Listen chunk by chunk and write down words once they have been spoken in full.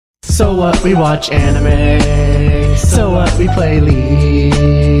So what, we watch anime. So what, we play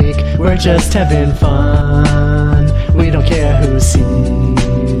League. We're just having fun. We don't care who sees.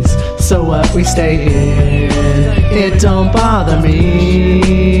 So what, we stay in. It don't bother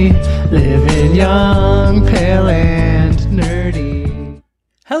me. Living young, pale, and nerdy.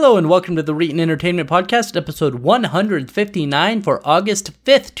 Hello and welcome to the Reetin Entertainment Podcast, episode 159 for August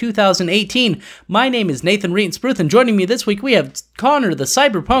 5th, 2018. My name is Nathan Reetin Spruth, and joining me this week we have Connor, the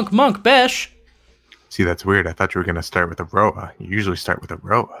cyberpunk monk Besh. See, that's weird. I thought you were going to start with a Roa. You usually start with a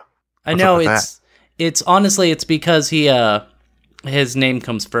Roa. I know, it's honestly, it's because his name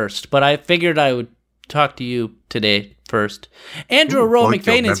comes first, but I figured I would talk to you today first. Andrew Roa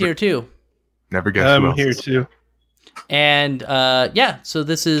McFain is here too. Never guess who else here is. too. And so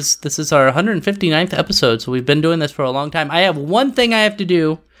this is our 159th episode. So we've been doing this for a long time. I have one thing I have to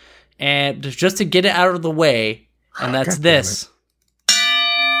do, and just to get it out of the way, and that's this.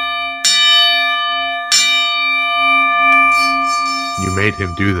 You made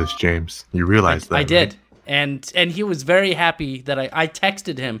him do this, James. You realize that? I did. And he was very happy that I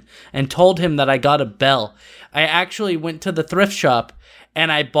texted him and told him that I got a bell. I actually went to the thrift shop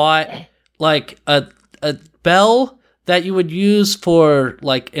and I bought like a bell that you would use for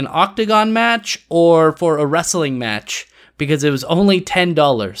like an octagon match or for a wrestling match because it was only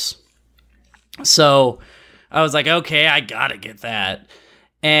 $10. So I was like, okay, I gotta get that.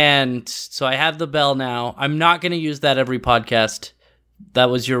 And so I have the bell now. I'm not going to use that every podcast. That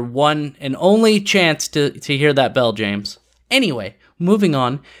was your one and only chance to hear that bell, James. Anyway, moving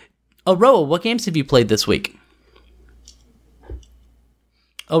on. Aroa, what games have you played this week?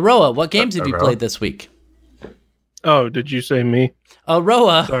 Aroa, what games have you played this week? Oh, did you say me?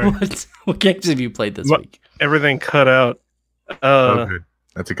 Aroa, what games have you played this week? Everything cut out. Oh, good.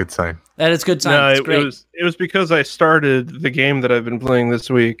 That's a good sign. That is a good sign. No, It's great. it was because I started the game that I've been playing this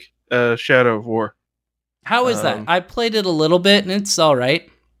week, Shadow of War. How is that? I played it a little bit, and it's all right.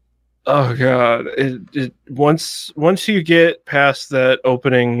 Oh god! It once you get past that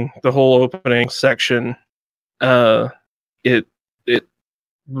the whole opening section, it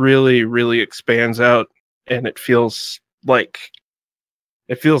really expands out, and it feels like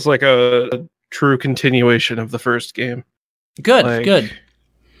a true continuation of the first game. Good, good.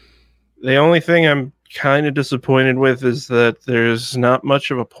 The only thing I'm kind of disappointed with is that there's not much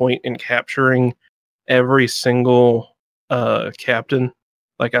of a point in capturing every single captain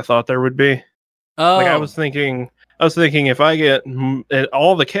like I thought there would be. Oh, Like I was thinking if I get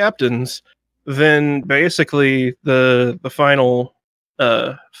all the captains, then basically the final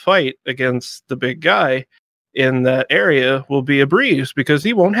fight against the big guy in that area will be a breeze because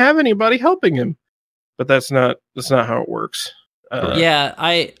he won't have anybody helping him. But that's not how it works. yeah,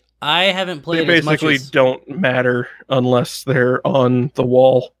 I haven't played They as much basically as... don't matter unless they're on the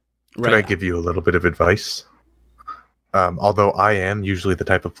wall. Could I give you a little bit of advice? Although I am usually the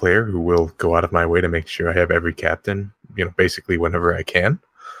type of player who will go out of my way to make sure I have every captain, basically whenever I can.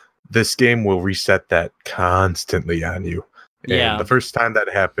 This game will reset that constantly on you. And Yeah. the first time that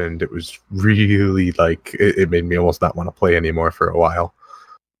happened, it was really like, it made me almost not want to play anymore for a while.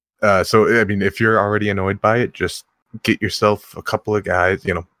 So, I mean, if you're already annoyed by it, just get yourself a couple of guys,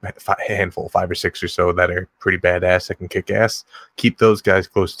 a handful, 5 or 6 or so that are pretty badass that can kick ass. Keep those guys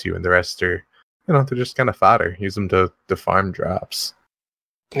close to you, and the rest are, they're just kind of fodder. Use them to farm drops.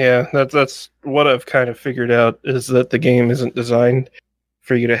 Yeah, that's what I've kind of figured out, is that the game isn't designed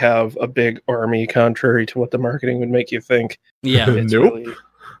for you to have a big army, contrary to what the marketing would make you think. Yeah. It's Nope. really, Hope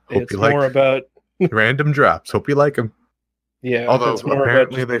it's you like more about random drops. Hope you like them. yeah. Although it's more about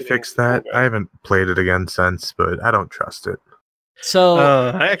apparently just they getting fixed that. movement. I haven't played it again since, but I don't trust it. So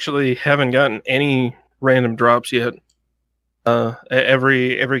I actually haven't gotten any random drops yet.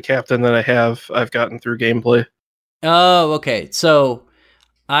 Every captain that I have, I've gotten through gameplay. Oh, okay. So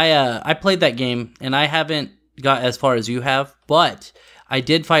I played that game and I haven't got as far as you have, but I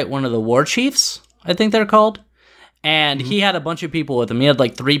did fight one of the war chiefs, I think they're called. And he had a bunch of people with him. He had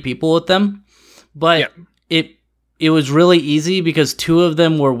like 3 people with them. But it was really easy because 2 of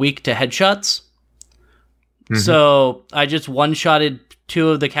them were weak to headshots. Mhm. So I just one-shotted 2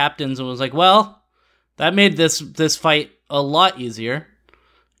 of the captains and was like, well, that made this fight a lot easier.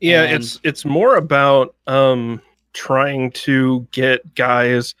 Yeah, And- it's more about trying to get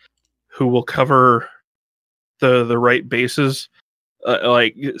guys who will cover the right bases,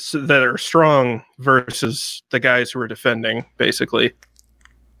 that are strong versus the guys who are defending. Basically,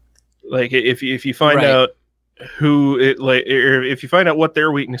 like if you find Right. out if you find out what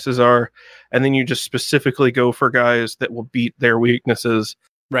their weaknesses are, and then you just specifically go for guys that will beat their weaknesses,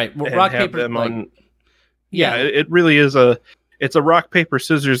 Right. and Rock, have paper, them like, on. Yeah, it really is it's a rock paper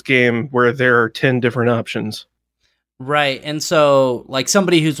scissors game where there are 10 different options. Right. And so, like,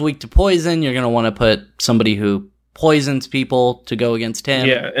 somebody who's weak to poison, you're going to want to put somebody who poisons people to go against him.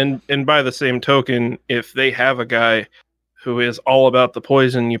 Yeah, and by the same token, if they have a guy who is all about the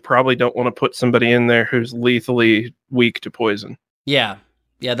poison, you probably don't want to put somebody in there who's lethally weak to poison. Yeah.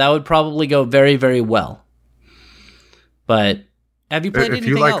 Yeah, that would probably go very, very well. But have you played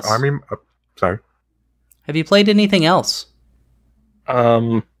anything else? Sorry. Have you played anything else?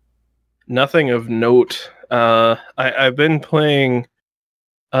 Nothing of note. I've been playing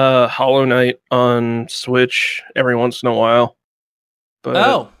Hollow Knight on Switch every once in a while.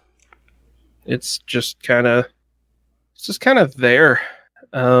 But it's just kind of there.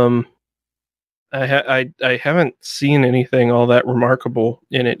 I haven't seen anything all that remarkable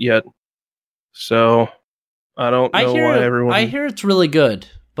in it yet. So I don't know why everyone... I hear it's really good,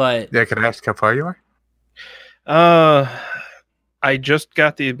 but... Yeah, can I ask how far you are? I just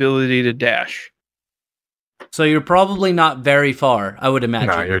got the ability to dash. So you're probably not very far, I would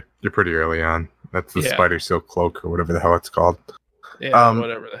imagine. No, you're pretty early on. That's the Spider Silk Cloak or whatever the hell it's called. Yeah,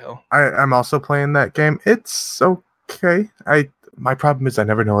 whatever the hell. I'm also playing that game. It's okay. My problem is I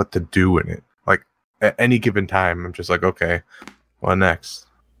never know what to do in it. Like, at any given time, I'm just like, okay, what next?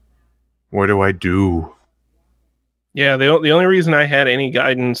 What do I do? Yeah, the only reason I had any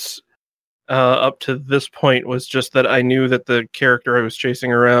guidance up to this point was just that I knew that the character I was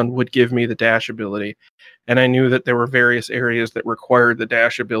chasing around would give me the dash ability. And I knew that there were various areas that required the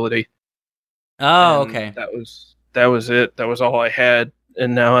dash ability. Oh, and okay. That was it. That was all I had.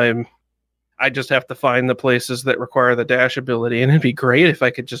 And now I just have to find the places that require the dash ability. And it'd be great if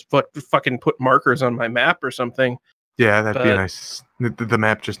I could just fucking put markers on my map or something. Yeah, that'd be nice. The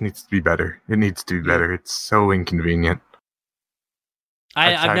map just needs to be better. It needs to be better. It's so inconvenient.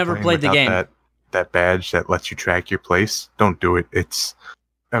 I've never played the game. That badge that lets you track your place, don't do it. It's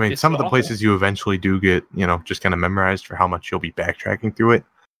some of the places you eventually do get, just kind of memorized for how much you'll be backtracking through it,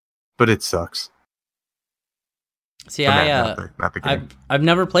 but it sucks. See, not the game. I've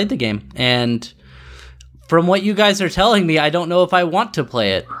never played the game, and from what you guys are telling me, I don't know if I want to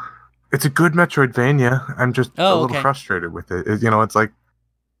play it. It's a good Metroidvania. I'm just a little frustrated with it. It's like,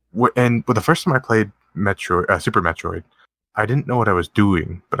 the first time I played Super Metroid, I didn't know what I was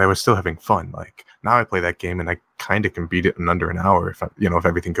doing, but I was still having fun. Like, now I play that game and I kind of can beat it in under an hour if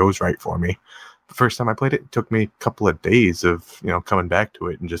everything goes right for me. The first time I played it took me a couple of days of, coming back to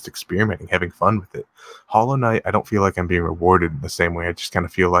it and just experimenting, having fun with it. Hollow Knight, I don't feel like I'm being rewarded in the same way. I just kind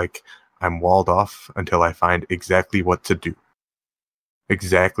of feel like I'm walled off until I find exactly what to do.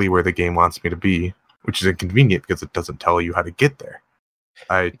 Exactly where the game wants me to be, which is inconvenient because it doesn't tell you how to get there.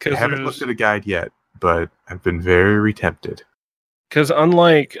 I haven't looked at a guide yet, but I've been very tempted. Because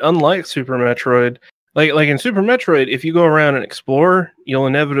unlike Super Metroid, like in Super Metroid, if you go around and explore, you'll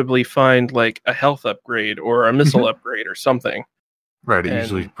inevitably find like a health upgrade or a missile upgrade or something. Right, it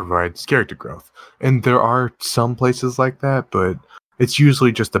usually provides character growth. And there are some places like that, but it's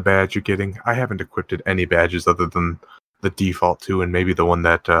usually just a badge you're getting. I haven't equipped any badges other than the default 2 and maybe the one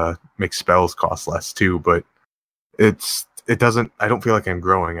that makes spells cost less too, but I don't feel like I'm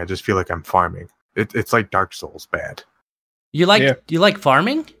growing. I just feel like I'm farming. It's like Dark Souls bad. You like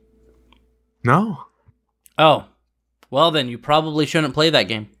farming? No. Oh. Well then you probably shouldn't play that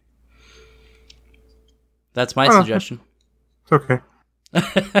game. That's my suggestion. It's okay.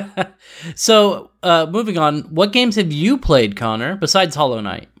 So, moving on, what games have you played, Connor, besides Hollow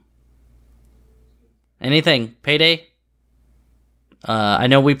Knight? Anything? Payday? I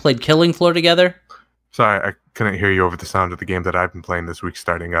know we played Killing Floor together. Sorry, I couldn't hear you over the sound of the game that I've been playing this week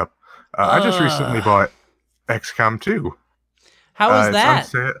starting up. I just recently bought XCOM 2. How is that?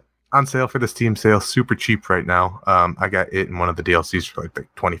 It's on sale for the Steam sale, super cheap right now. I got it in one of the DLCs for like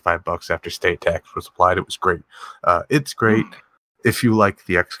 $25 after state tax was applied. It was great. It's great if you like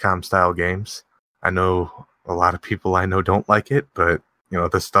the XCOM style games. I know a lot of people I know don't like it, but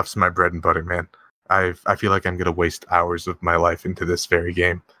this stuff's my bread and butter, man. I feel like I'm gonna waste hours of my life into this very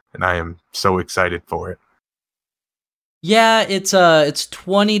game, and I am so excited for it. Yeah, it's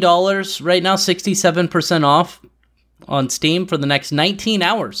 $20 right now, 67% off on Steam for the next 19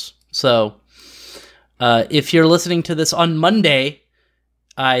 hours. So, if you're listening to this on Monday,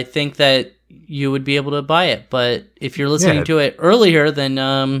 I think that you would be able to buy it. But if you're listening to it earlier, then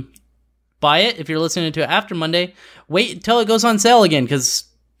buy it. If you're listening to it after Monday, wait until it goes on sale again, because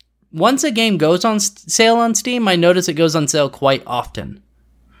once a game goes on sale on Steam, I notice it goes on sale quite often.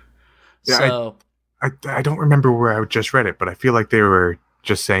 Yeah, so I don't remember where I just read it, but I feel like they were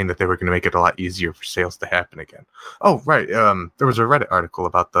just saying that they were going to make it a lot easier for sales to happen again. Oh, right. There was a Reddit article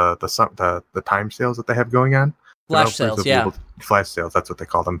about the time sales that they have going on. Flash developers sales, will be yeah. able flash sales, that's what they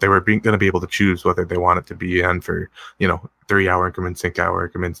call them. They were going to be able to choose whether they want it to be on for, 3-hour increments, 6-hour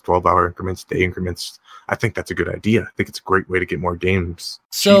increments, 12-hour increments, day increments. I think that's a good idea. I think it's a great way to get more games.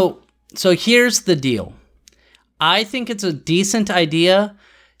 So here's the deal. I think it's a decent idea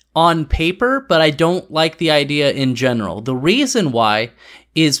on paper, but I don't like the idea in general. The reason why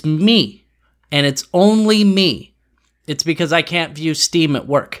is me, and it's only me. It's because I can't view Steam at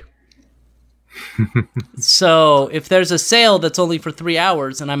work. So if there's a sale that's only for 3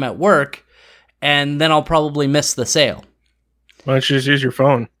 hours and I'm at work, and then I'll probably miss the sale. Why don't you just use your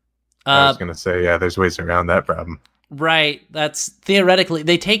phone? I was going to say, yeah, there's ways around that problem. Right. That's theoretically,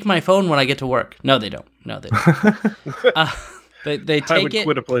 they take my phone when I get to work. No, they don't. They take I would it.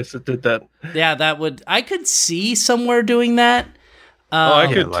 quit a place that did that. Yeah, I could see somewhere doing that. I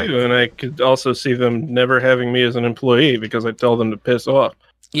Yeah, could like- too, and I could also see them never having me as an employee because I tell them to piss off.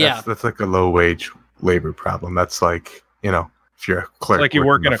 Yeah. That's like a low wage labor problem. That's like, if you're a clerk. It's like you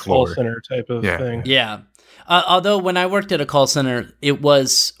work working in the a call floor. center type of Yeah. thing. Yeah. Although when I worked at a call center, it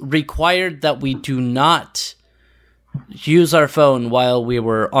was required that we do not use our phone while we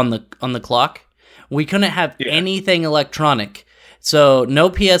were on the clock. We couldn't have anything electronic. So no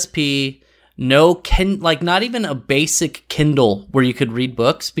PSP, not even a basic Kindle where you could read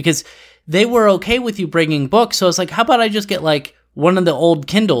books, because they were okay with you bringing books. So it's like, how about I just get like one of the old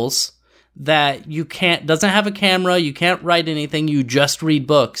Kindles that doesn't have a camera, you can't write anything, you just read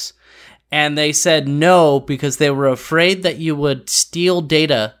books. And they said no because they were afraid that you would steal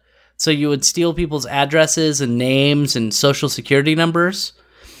data. So you would steal people's addresses and names and social security numbers.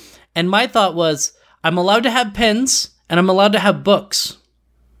 And my thought was, I'm allowed to have pens and I'm allowed to have books.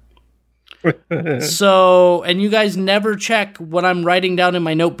 So, and you guys never check what I'm writing down in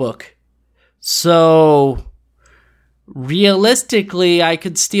my notebook. So, realistically, I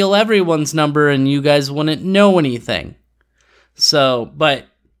could steal everyone's number and you guys wouldn't know anything. So, but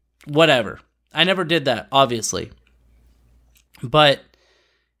whatever. I never did that, obviously. But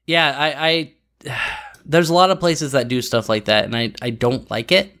yeah, I there's a lot of places that do stuff like that, and I don't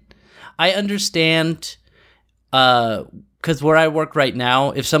like it. I understand, because where I work right now,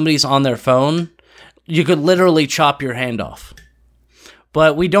 if somebody's on their phone, you could literally chop your hand off.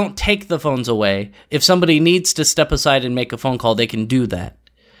 But we don't take the phones away. If somebody needs to step aside and make a phone call, they can do that.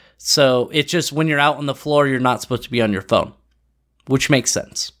 So it's just when you're out on the floor, you're not supposed to be on your phone, which makes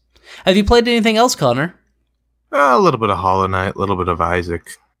sense. Have you played anything else, Connor? A little bit of Hollow Knight, a little bit of Isaac,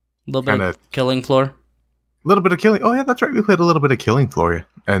 A little bit Kinda- of Killing Floor? a little bit of Killing. Oh yeah, that's right. We played a little bit of Killing Floor,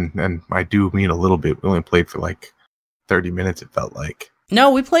 and I do mean a little bit. We only played for like 30 minutes. It felt like.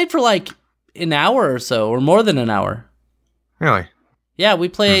 No, we played for like an hour or so, or more than an hour. Really? Yeah, we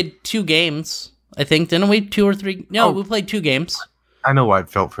played 2 games, I think, didn't we? 2 or 3? No, Oh. we played 2 games. I know why it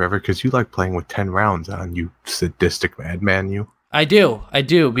felt forever, because you like playing with 10 rounds on, you sadistic madman. You. I do,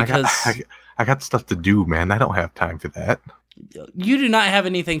 because I got stuff to do, man. I don't have time for that. you do not have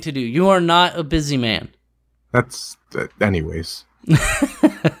anything to do. You are not a busy man. That's anyways.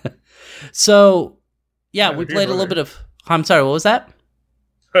 So, yeah, Yeah, we here played a nor little there. bit of... I'm sorry, what was that?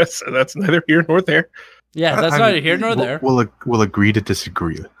 That's neither here nor there. Yeah, that's I neither mean, here nor there. We'll agree to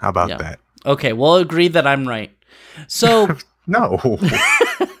disagree. How about Yeah. that? Okay, we'll agree that I'm right. So, No.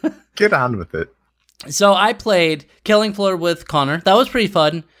 Get on with it. so I played Killing Floor with Connor. That was pretty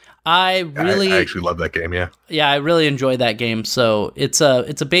fun. I I actually love that game. Yeah. I really enjoyed that game. So it's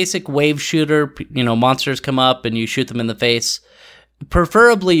a basic wave shooter. You know, monsters come up and you shoot them in the face.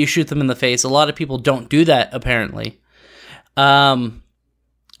 Preferably, you shoot them in the face. A lot of people don't do that, apparently. And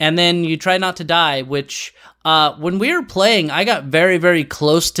then you try not to die. Which, when we were playing, I got very, very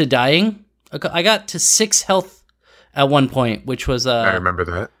close to dying. I got to 6 health at one point, which was I remember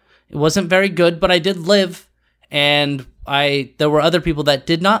that. it wasn't very good, but I did live, and there were other people that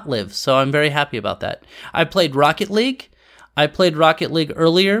did not live, so I'm very happy about that. I played Rocket League. I played Rocket League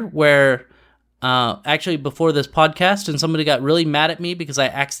earlier, where actually before this podcast, and somebody got really mad at me because I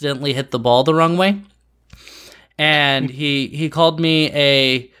accidentally hit the ball the wrong way, and he called me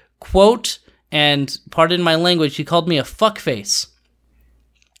a quote, and pardon my language, he called me a fuckface,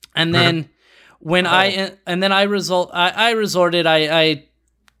 and then. When I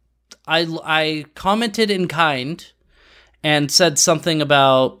commented in kind and said something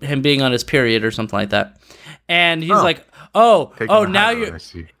about him being on his period or something like that. And he's like, Taking the now high you're, road, I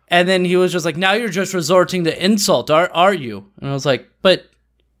see. and then he was just like, now you're just resorting to insult, are you? And I was like, but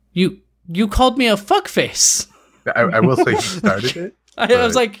you called me a fuckface. I will say he started it. I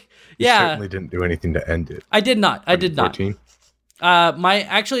was like, He yeah, certainly didn't do anything to end it. I did not. 14?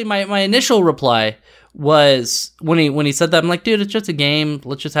 My initial reply was when he said that, I'm like, dude, it's just a game.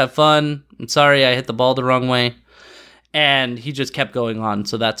 Let's just have fun. I'm sorry I hit the ball the wrong way. and he just kept going on.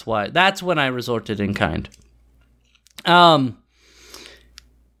 So that's when I resorted in kind.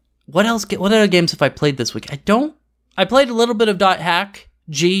 What else? What other games have I played this week? I played a little bit of .hack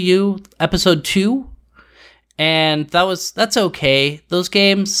GU episode 2, and that's okay. Those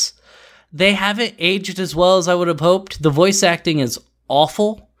games, they haven't aged as well as I would have hoped. The voice acting is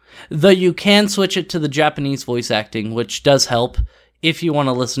awful, though you can switch it to the Japanese voice acting, which does help if you want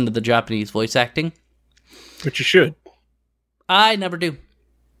to listen to the Japanese voice acting. But you should. I never do.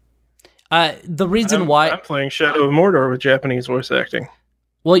 The reason why I'm playing Shadow of Mordor with Japanese voice acting.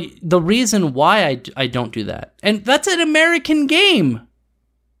 Well, the reason why I don't do that, and that's an American game.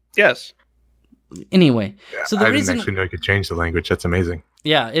 Yes. Anyway, Yeah, so the I reason, didn't actually know you could change the language. That's amazing.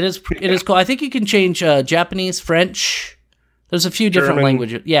 yeah, it is cool. I think you can change Japanese, French. There's a few different German.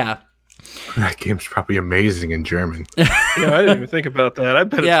 languages. Yeah, That game's probably amazing in German. Yeah, I didn't even think about that. I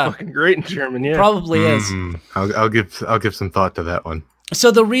bet Yeah. it's fucking great in German. Yeah. probably is. I'll give some thought to that one. So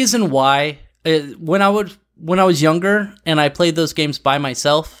the reason why, when I was younger and I played those games by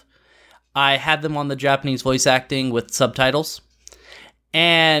myself, I had them on the Japanese voice acting with subtitles.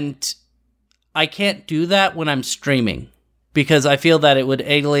 And I can't do that when I'm streaming because I feel that it would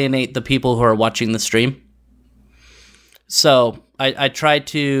alienate the people who are watching the stream. So I try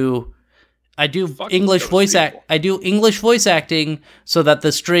to do Fuck English those voice people. I do English voice acting so that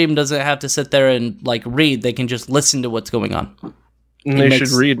the stream doesn't have to sit there and like read. They can just listen to what's going on. And It they makes-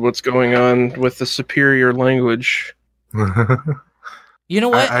 should read what's going on with the superior language. You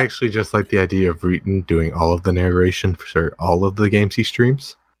know I what? actually just like the idea of Reeton doing all of the narration for all of the games he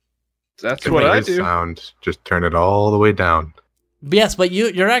streams. That's To what make I his do. sound, just turn it all the way down. Yes, but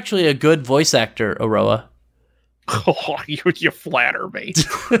you're actually a good voice actor, Aroa. Oh, you flatter me.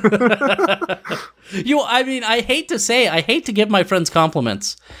 I mean, I hate to give my friends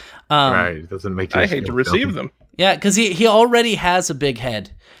compliments. Right? It doesn't make you. I hate to feel receive filthy. them. Yeah, because he already has a big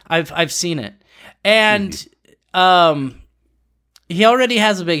head. I've seen it, and he already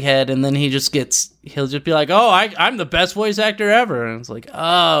has a big head, and then he'll just be like, "Oh, I'm the best voice actor ever," and it's like,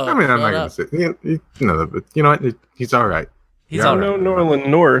 "Oh, I mean, I'm shut not up." gonna say no, but you know what? He's all right. He's Yeah, all right. No Norland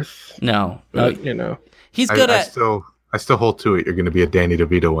North, no, but you know. he's good I at still hold to it. You're going to be a Danny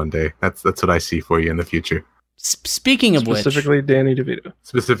DeVito one day. That's what I see for you in the future. speaking of which. Specifically, Danny DeVito.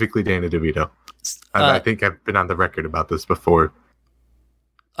 Specifically, Danny DeVito. I think I've been on the record about this before.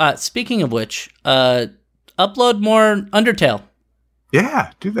 Speaking of which, upload more Undertale.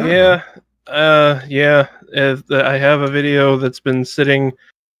 Yeah, do that. Yeah. I have a video that's been sitting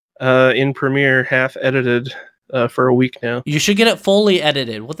in Premiere, half edited, for a week now. You should get it fully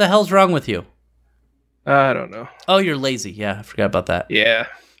edited. What the hell's wrong with you? I don't know. Oh, you're lazy. Yeah, I forgot about that. Yeah.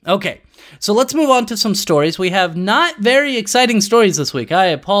 Okay, so let's move on to some stories. We have not very exciting stories this week. I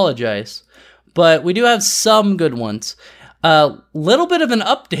apologize, but we do have some good ones. Little bit of an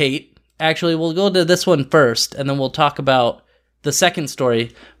update. Actually, we'll go to this one first, and then we'll talk about the second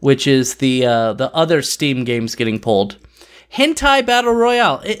story, which is the other Steam games getting pulled. Hentai Battle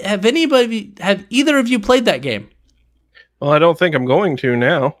Royale. Have either of you played that game? Well, I don't think I'm going to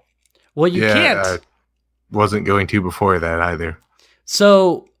now. Well, you can't. I wasn't going to before that either.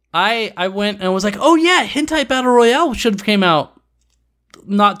 So I went and was like, oh yeah, Hentai Battle Royale should have came out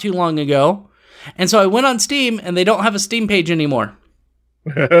not too long ago. And so I went on Steam, and they don't have a Steam page anymore.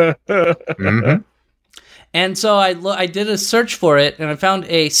 hmm And so I did a search for it, and I found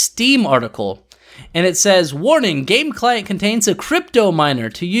a Steam article. And it says, warning, game client contains a crypto miner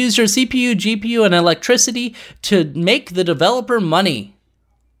to use your CPU, GPU, and electricity to make the developer money.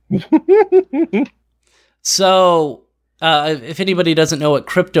 So, if anybody doesn't know what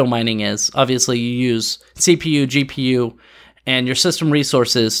crypto mining is, obviously you use CPU, GPU, and your system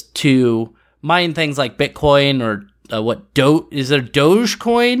resources to mine things like Bitcoin or is there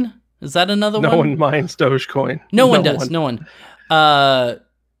Dogecoin? Is that another one? No one minds Dogecoin. No one does. No one.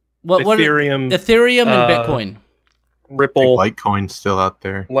 What Ethereum, Ethereum and Bitcoin. Ripple, Litecoin's still out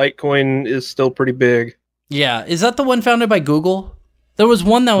there. Litecoin is still pretty big. Yeah, is that the one founded by Google? There was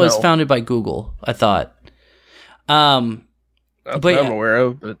one that was No. founded by Google, I thought. Not But that I'm yeah. aware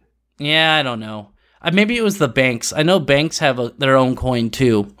of, but Yeah, I don't know. Maybe it was the banks. I know banks have their own coin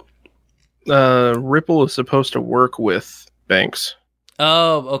too. Ripple is supposed to work with banks.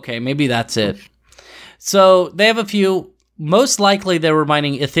 Oh, okay. Maybe that's it. So they have a few. Most likely they were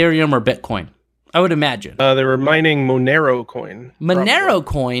mining Ethereum or Bitcoin, I would imagine. They were mining Monero coin. Monero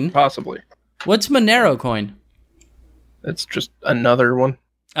coin? Possibly. What's Monero coin? It's just another one.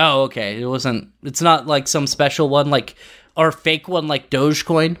 Oh, okay. It's not like some special one or fake one like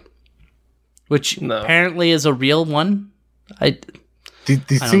Dogecoin, which No. apparently is a real one. These I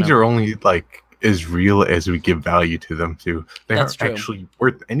don't things know. are only like as real as we give value to them too. They That's aren't true. actually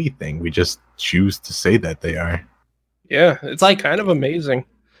worth anything. We just choose to say that they are. Yeah, it's like- kind of amazing.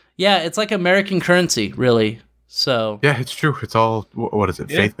 Yeah, it's like American currency, really. So Yeah, it's true. It's all what is it?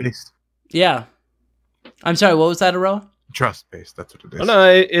 Yeah. Faith based, yeah. I'm sorry, what was that, Aroa? trust based. That's what it is. Oh, no,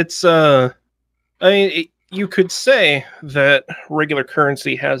 it's you could say that regular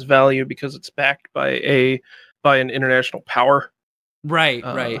currency has value because it's backed by an international power. Right,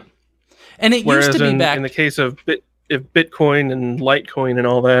 Uh, right. And it Whereas used to be in back. the case of Bitcoin and Litecoin and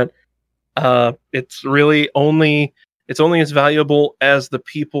all that, it's really only as valuable as the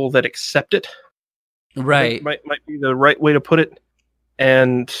people that accept it. I think Right. might be the right way to put it,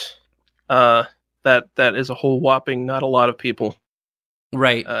 and that is a whole whopping not a lot of people.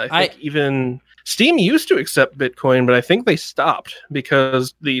 Right. I think even Steam used to accept Bitcoin, but I think they stopped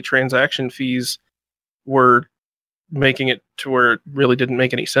because the transaction fees were making it to where it really didn't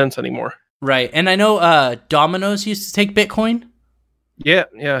make any sense anymore. Right. And I know Domino's used to take Bitcoin.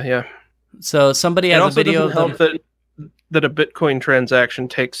 Yeah. So somebody It has a also video doesn't of help them. that a Bitcoin transaction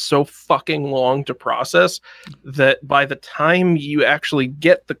takes so fucking long to process that by the time you actually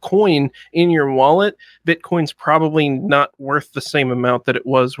get the coin in your wallet, Bitcoin's probably not worth the same amount that it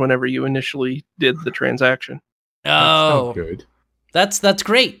was whenever you initially did the transaction. That's Oh, not good. that's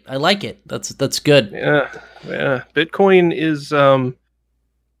great. I like it. That's good. Yeah. Bitcoin is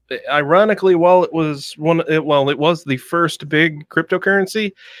ironically, while it was it was the first big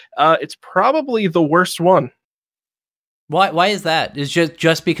cryptocurrency, it's probably the worst one. Why is that? Is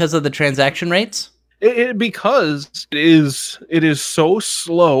just because of the transaction rates? Because it is so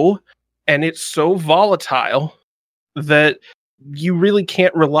slow and it's so volatile that you really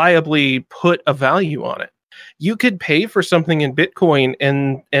can't reliably put a value on it. You could pay for something in Bitcoin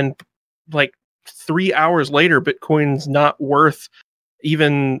and like 3 hours later, Bitcoin's not worth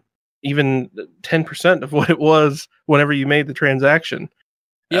even 10% of what it was whenever you made the transaction.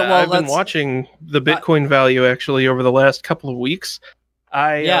 Yeah, well, I've been watching the Bitcoin value actually over the last couple of weeks.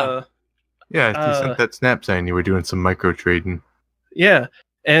 Yeah, you sent that snap saying you were doing some micro trading. Yeah.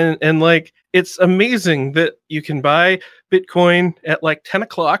 And like, it's amazing that you can buy Bitcoin at like 10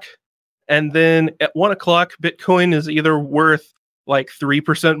 o'clock. And then at 1 o'clock, Bitcoin is either worth like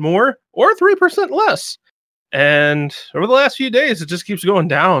 3% more or 3% less. And over the last few days, it just keeps going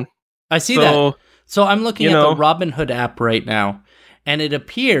down. I see that. So I'm looking at know- the Robinhood app right now, and it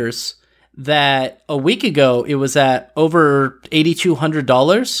appears that a week ago it was at over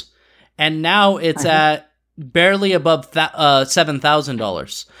 $8,200, and now it's at barely above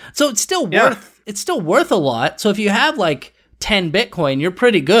 $7,000. So it's still worth a lot. So if you have like 10 Bitcoin, you're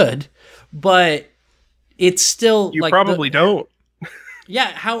pretty good, but it's still You like probably don't.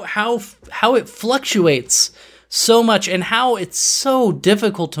 Yeah, how it fluctuates so much and how it's so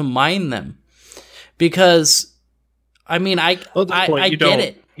difficult to mine them. Because I mean, I get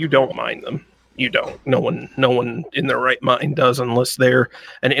it. You don't mind them. You don't. No one in their right mind does unless they're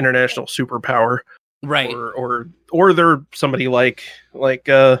an international superpower. Right. Or they're somebody like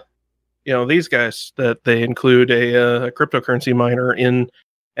these guys that they include a cryptocurrency miner in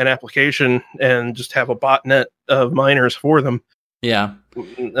an application and just have a botnet of miners for them. Yeah.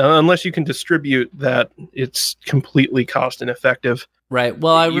 Unless you can distribute that, it's completely cost ineffective. Right.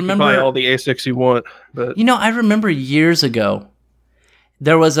 Well, I You can remember buy all the ASICs you want, but I remember years ago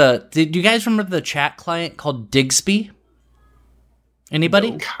there was did you guys remember the chat client called Digsby?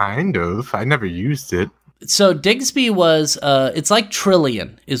 Anybody? Kind of. I never used it. So Digsby was it's like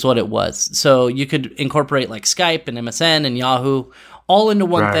Trillion is what it was. So you could incorporate like Skype and MSN and Yahoo all into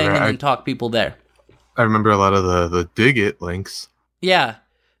one thing and then talk people there. I remember a lot of the Digit links. Yeah.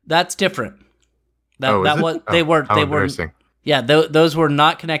 That's different. That is it? was they weren't How embarrassing. Yeah, those were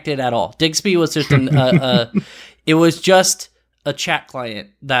not connected at all. Digsby was just it was just a chat client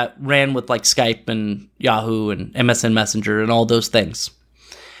that ran with like Skype and Yahoo and MSN Messenger and all those things.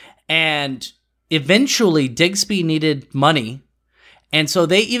 And eventually Digsby needed money. And so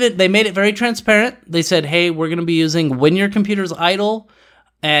they made it very transparent. They said, "Hey, we're going to be using when your computer's idle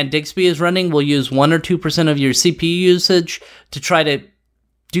and Digsby is running, we'll use 1 or 2% of your CPU usage to try to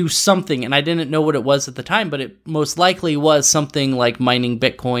do something." And I didn't know what it was at the time, but it most likely was something like mining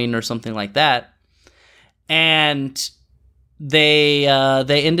Bitcoin or something like that. And they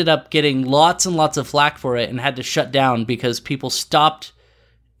ended up getting lots and lots of flack for it and had to shut down because people stopped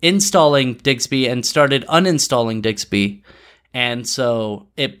installing Digsby and started uninstalling Digsby. And so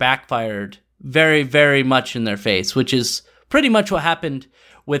it backfired very, very much in their face, which is pretty much what happened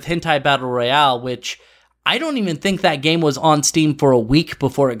with Hentai Battle Royale, which I don't even think that game was on Steam for a week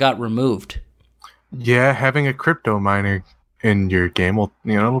before it got removed. Yeah, having a crypto miner in your game will,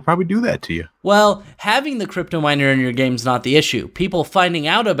 it'll probably do that to you. Well, having the crypto miner in your game's not the issue. People finding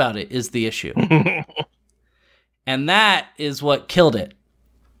out about it is the issue. And that is what killed it.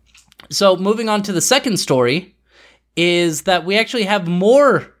 So moving on to the second story is that we actually have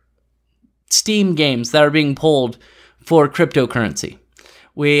more Steam games that are being pulled for cryptocurrency.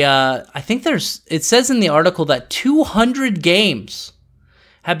 I think it says in the article that 200 games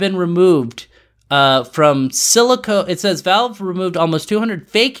have been removed from Silicon. It says Valve removed almost 200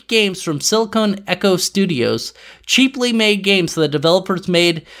 fake games from Silicon Echo Studios, cheaply made games that developers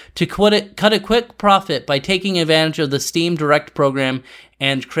made to cut a quick profit by taking advantage of the Steam Direct program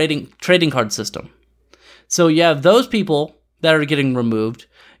and trading card system. So you have those people that are getting removed.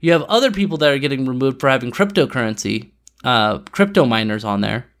 You have other people that are getting removed for having cryptocurrency, crypto miners on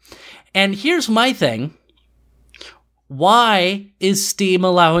there. And here's my thing. Why is Steam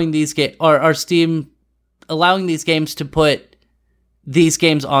allowing these are Steam allowing these games to put these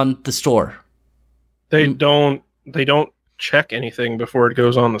games on the store? They don't check anything before it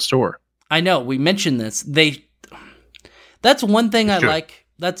goes on the store. I know, we mentioned this. That's one thing I like.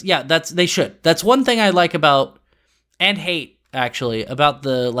 They should. That's one thing I like about and hate actually about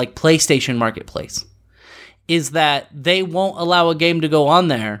the PlayStation Marketplace is that they won't allow a game to go on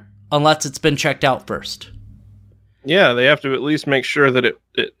there unless it's been checked out first. Yeah, they have to at least make sure that it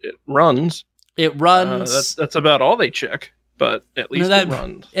runs. It runs. That's about all they check, but at least it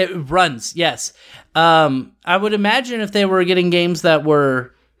runs. It runs, yes. I would imagine if they were getting games that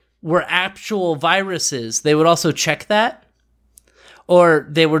were actual viruses, they would also check that. Or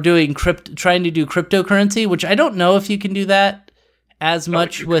they were doing trying to do cryptocurrency, which I don't know if you can do that as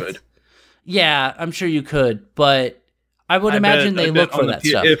much with. Could. Yeah, I'm sure you could, but I would imagine they look for that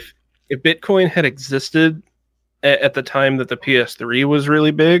stuff. If Bitcoin had existed at the time that the PS3 was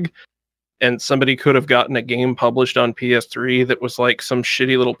really big, and somebody could have gotten a game published on PS3 that was like some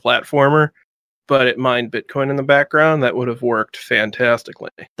shitty little platformer, but it mined Bitcoin in the background, that would have worked fantastically.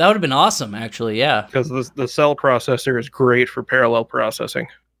 That would have been awesome, actually, yeah. Because the cell processor is great for parallel processing.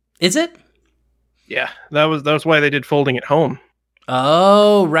 Is it? Yeah, that was why they did Folding at Home.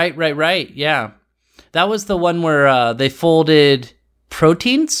 Oh, right, yeah. That was the one where they folded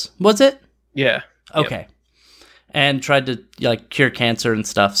proteins, was it? Yeah. Okay. Yep. And tried to cure cancer and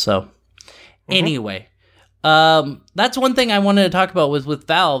stuff, so. Anyway. That's one thing I wanted to talk about with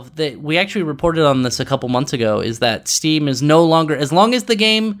Valve that we actually reported on this a couple months ago is that Steam is no longer, as long as the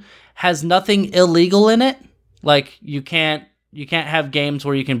game has nothing illegal in it, like you can't have games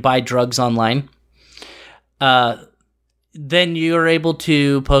where you can buy drugs online, then you're able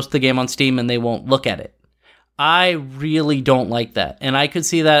to post the game on Steam and they won't look at it. I really don't like that. And I could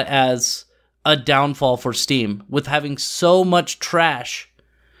see that as a downfall for Steam with having so much trash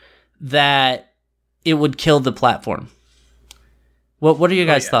that it would kill the platform. What are your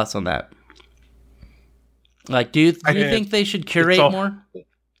guys' thoughts on that? Do you think they should curate more?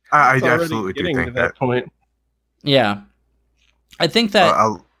 I absolutely do think that point. Yeah. I think that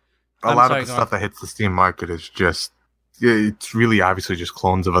a lot of the stuff that hits the Steam market is just it's really obviously just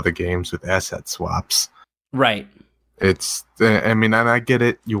clones of other games with asset swaps. Right. And I get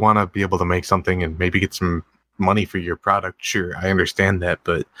it. You want to be able to make something and maybe get some money for your product. Sure, I understand that,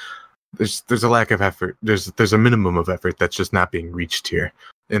 but there's a lack of effort. There's a minimum of effort that's just not being reached here.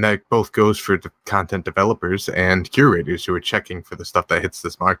 And that both goes for the content developers and curators who are checking for the stuff that hits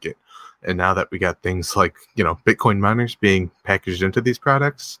this market. And now that we got things like, Bitcoin miners being packaged into these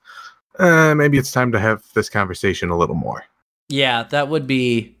products, maybe it's time to have this conversation a little more. Yeah, that would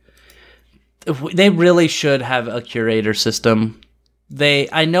be... They really should have a curator system.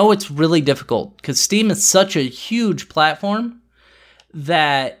 I know it's really difficult because Steam is such a huge platform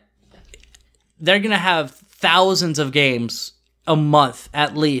that they're going to have thousands of games a month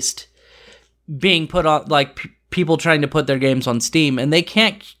at least being put on, people trying to put their games on Steam, and they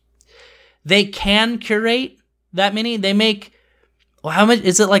can curate that many. They make, how much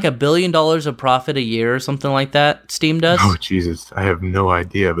is it, $1 billion of profit a year or something like that? Steam does? Oh, Jesus. I have no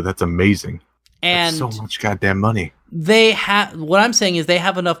idea, but that's amazing. And that's so much goddamn money. What I'm saying is they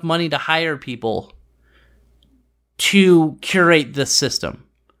have enough money to hire people to curate this system,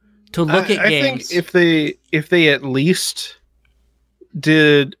 to look at games. I think if they at least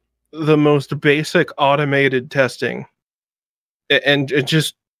did the most basic automated testing and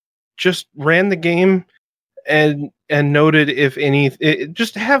just ran the game and noted if any,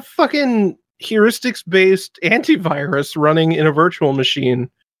 just have fucking heuristics based antivirus running in a virtual machine.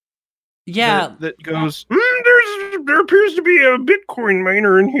 Yeah, that goes. There appears to be a Bitcoin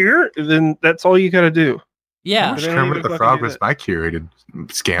miner in here. Then that's all you got to do. Yeah, Kermit the Frog was my curated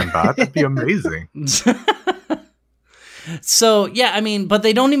scan bot. That'd be amazing. So, yeah, I mean, but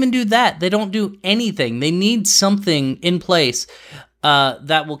they don't even do that. They don't do anything. They need something in place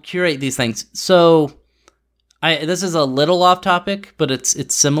that will curate these things. So, this is a little off topic, but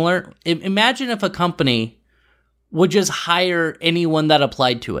it's similar. Imagine if a company would just hire anyone that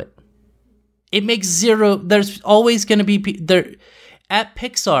applied to it. It makes zero. There's always going to be there at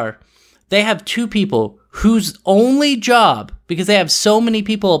Pixar. They have two people whose only job, because they have so many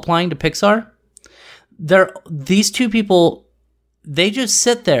people applying to Pixar, these two people, they just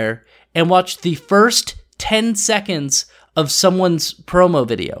sit there and watch the first 10 seconds of someone's promo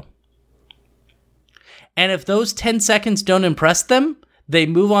video. And if those 10 seconds don't impress them, they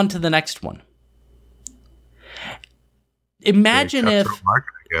move on to the next one. Imagine if market,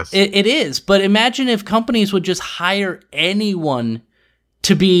 I guess. It is, but imagine if companies would just hire anyone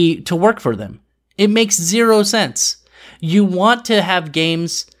to work for them. It makes zero sense. You want to have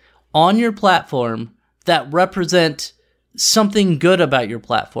games on your platform that represent something good about your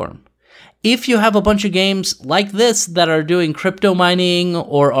platform. If you have a bunch of games like this that are doing crypto mining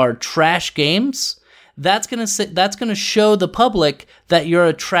or are trash games, that's going to show the public that you're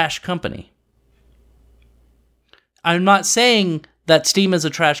a trash company. I'm not saying that Steam is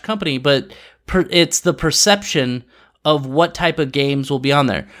a trash company, but it's the perception of what type of games will be on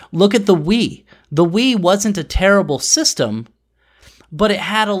there. Look at the Wii. The Wii wasn't a terrible system, but it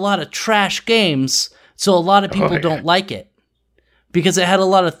had a lot of trash games, so a lot of people don't like it. Because it had a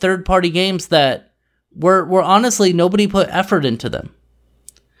lot of third-party games that were honestly, nobody put effort into them.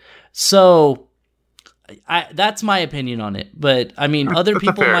 So, that's my opinion on it. But, I mean, other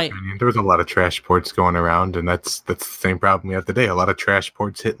people might... Opinion. There was a lot of trash ports going around, and that's the same problem we have today. A lot of trash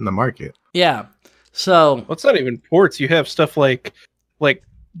ports hitting the market. Yeah. So... Well, it's not even ports. You have stuff like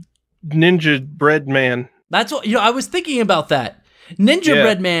Ninja Bread Man. That's what... I was thinking about that. Ninja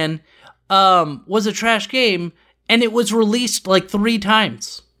Bread Man was a trash game, and it was released like 3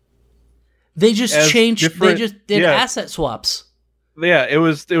 times. They just changed... They just did asset swaps. Yeah, it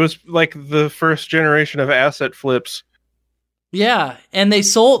was like the first generation of asset flips. Yeah, and they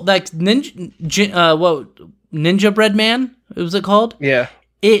sold like Ninja Bread Man, was it called? Yeah.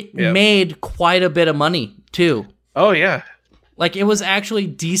 It made quite a bit of money too. Oh yeah. Like it was actually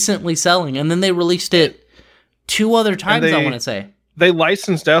decently selling, and then they released it 2 other times, I want to say. They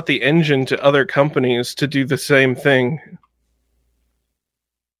licensed out the engine to other companies to do the same thing.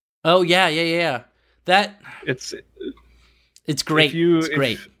 Oh yeah. It's great. It's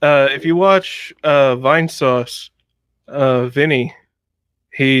great. If you watch Vinesauce, Vinny,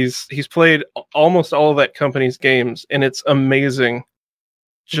 he's played almost all of that company's games, and it's amazing.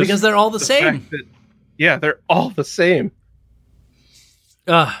 Just because they're all the same. They're all the same.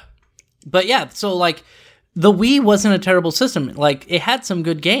 But yeah, so like the Wii wasn't a terrible system. Like it had some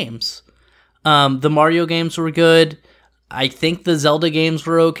good games. The Mario games were good. I think the Zelda games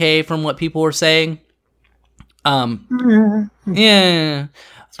were okay from what people were saying. Yeah.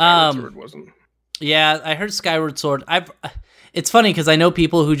 Skyward Sword wasn't. Yeah, I heard Skyward Sword. It's funny because I know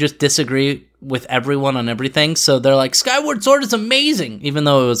people who just disagree with everyone on everything. So they're like, Skyward Sword is amazing, even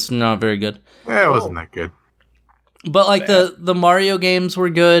though it was not very good. Yeah, it wasn't that good. But like the Mario games were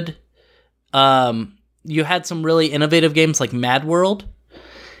good. You had some really innovative games like Mad World.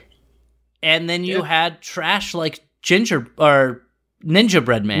 And then you had trash like Ninja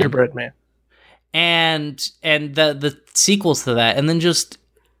Bread Man. Ninja Bread Man. And the sequels to that, and then just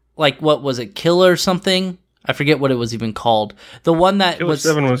like what was it, Killer something? I forget what it was even called. The one that Killer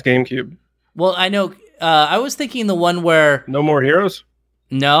 7 was GameCube. Well, I know. I was thinking the one where No More Heroes.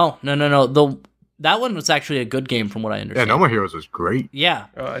 No. That one was actually a good game, from what I understand. Yeah, No More Heroes was great. Yeah.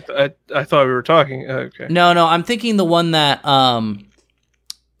 Oh, I thought we were talking. Okay. No. I'm thinking the one that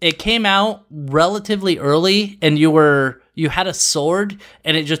it came out relatively early, and you had a sword,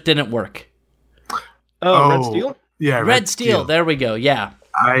 and it just didn't work. Oh, Red Steel? Yeah, Red Steel. There we go. Yeah.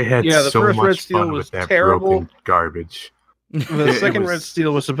 I had the so first much Red Steel fun was with that terrible. broken garbage. The second Red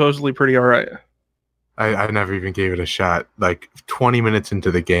Steel was supposedly pretty alright. I never even gave it a shot. Like 20 minutes into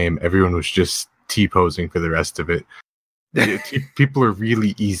the game, everyone was just T-posing for the rest of it. People are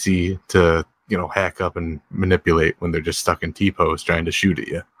really easy to, hack up and manipulate when they're just stuck in T-pose trying to shoot at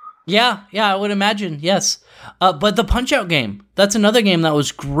you. Yeah, I would imagine, yes. But the Punch-Out game, that's another game that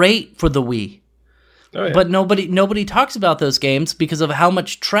was great for the Wii. Oh, yeah. But nobody talks about those games because of how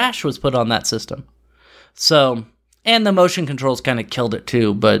much trash was put on that system. So, and the motion controls kind of killed it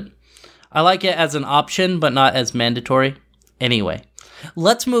too, but I like it as an option, but not as mandatory. Anyway,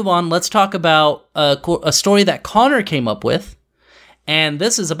 let's move on. Let's talk about a story that Connor came up with, and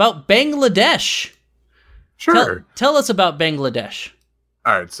this is about Bangladesh. Sure. Tell us about Bangladesh.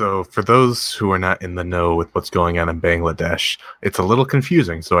 All right, so for those who are not in the know with what's going on in Bangladesh, it's a little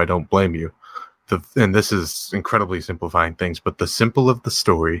confusing, so I don't blame you. And this is incredibly simplifying things, but the simple of the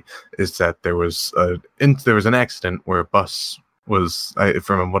story is that there was an accident where a bus was,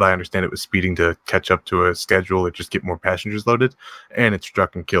 from what I understand, it was speeding to catch up to a schedule or just get more passengers loaded, and it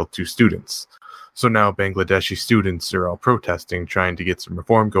struck and killed 2 students. So now Bangladeshi students are all protesting, trying to get some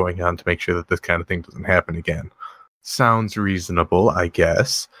reform going on to make sure that this kind of thing doesn't happen again. Sounds reasonable, I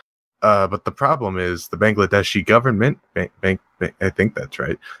guess. But the problem is the Bangladeshi government, I think that's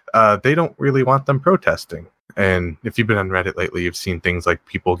right, they don't really want them protesting. And if you've been on Reddit lately, you've seen things like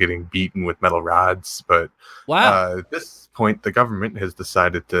people getting beaten with metal rods. But at this point, the government has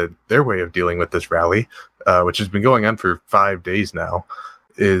decided their way of dealing with this rally, which has been going on for 5 days now,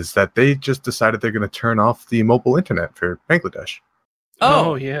 is that they just decided they're going to turn off the mobile internet for Bangladesh.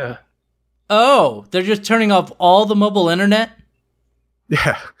 Oh, yeah. Oh, they're just turning off all the mobile internet?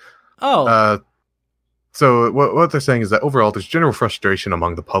 Yeah. Oh. So what they're saying is that overall there's general frustration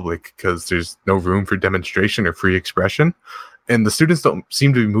among the public because there's no room for demonstration or free expression. And the students don't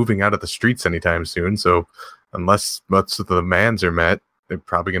seem to be moving out of the streets anytime soon. So unless most of the demands are met, they're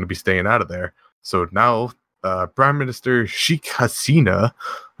probably going to be staying out of there. So now Prime Minister Sheikh Hasina,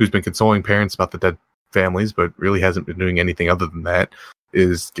 who's been consoling parents about the dead families, but really hasn't been doing anything other than that,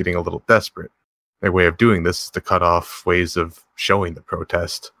 is getting a little desperate. Their way of doing this is to cut off ways of showing the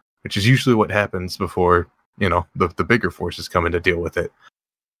protest, which is usually what happens before, the bigger forces come in to deal with it.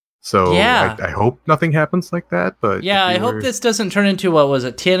 So yeah. I hope nothing happens like that. But yeah, I hope this doesn't turn into, what was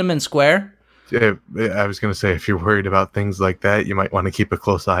it, Tiananmen Square? Yeah, I was going to say, if you're worried about things like that, you might want to keep a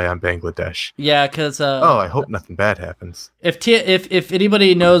close eye on Bangladesh. Yeah, because... I hope nothing bad happens. If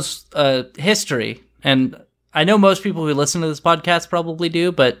anybody knows history, and I know most people who listen to this podcast probably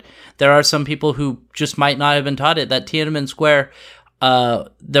do, but there are some people who just might not have been taught it, that Tiananmen Square,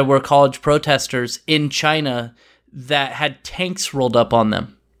 there were college protesters in China that had tanks rolled up on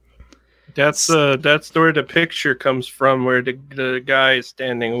them. That's where the picture comes from, where the guy is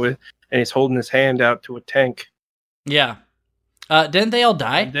standing with, and he's holding his hand out to a tank. Yeah. Didn't they all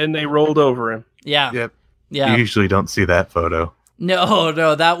die? And then they rolled over him. Yeah. Yep. Yeah. You usually don't see that photo. No,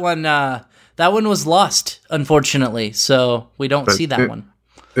 that one was lost, unfortunately. So we don't see that one.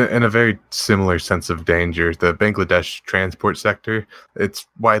 In a very similar sense of danger, the Bangladesh transport sector, it's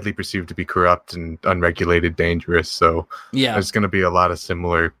widely perceived to be corrupt and unregulated, dangerous. So there's going to be a lot of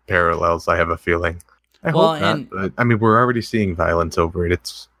similar parallels, I have a feeling. I hope not, but I mean, we're already seeing violence over it.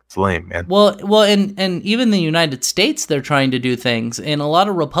 It's lame, man. Well, and even the United States, they're trying to do things. In a lot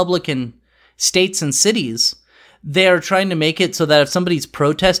of Republican states and cities, they're trying to make it so that if somebody's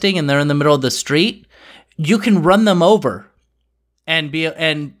protesting and they're in the middle of the street, you can run them over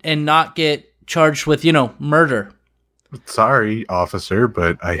and not get charged with, murder. Sorry, officer,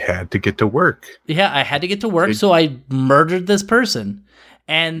 but I had to get to work. Yeah, I had to get to work, so I murdered this person.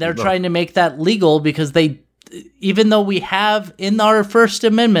 And they're trying to make that legal because even though we have in our First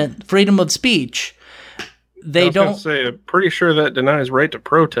Amendment freedom of speech, they don't say. I'm pretty sure that denies right to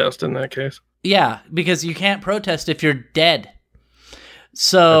protest in that case. Yeah, because you can't protest if you're dead.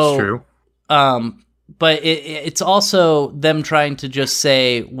 So that's true. But it's also them trying to just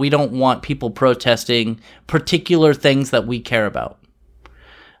say we don't want people protesting particular things that we care about.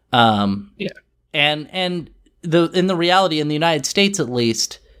 Yeah, and in the reality in the United States, at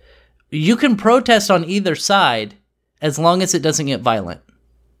least, you can protest on either side as long as it doesn't get violent.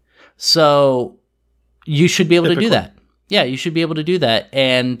 So you should be able to do that. Yeah, you should be able to do that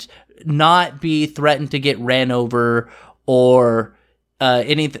and not be threatened to get ran over or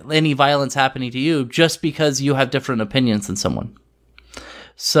any violence happening to you just because you have different opinions than someone.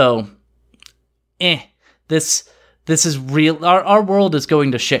 So, this is real. Our world is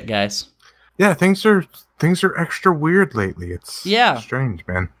going to shit, guys. Yeah, things are extra weird lately. It's strange,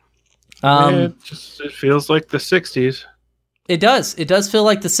 man. It feels like the 60s. It does feel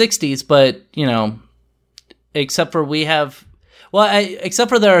like the 60s, but except for except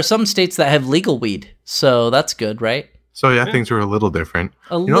for there are some states that have legal weed, so that's good, right? So things are a little different.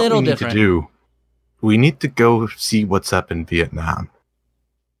 We need to go see what's up in Vietnam.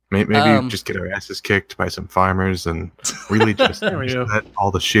 Maybe just get our asses kicked by some farmers and really just let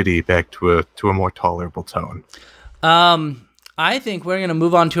all the shitty back to a more tolerable tone. I think we're gonna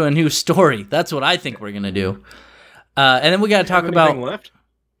move on to a new story. That's what I think we're gonna do. And then we got to talk about left.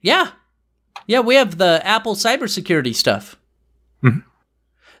 Yeah, we have the Apple cybersecurity stuff. Mm-hmm.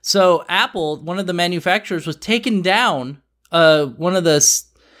 So Apple, one of the manufacturers, was taken down. One of the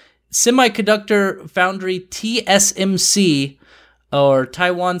semiconductor foundry TSMC or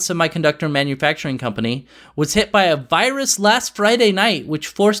Taiwan Semiconductor Manufacturing Company, was hit by a virus last Friday night, which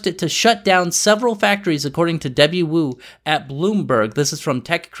forced it to shut down several factories, according to Debbie Wu at Bloomberg. This is from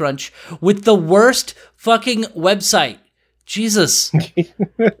TechCrunch, with the worst fucking website. Jesus.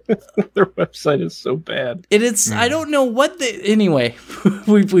 Their website is so bad. It is. I don't know what they. Anyway,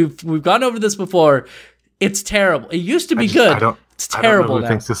 we've gone over this before. It's terrible. It used to be good. It's terrible. I don't know who now.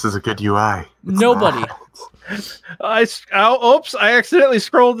 thinks this is a good UI. Nobody. I accidentally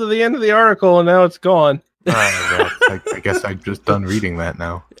scrolled to the end of the article and now it's gone. I guess I'm just done reading that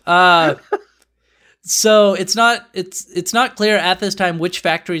now. So it's not clear at this time which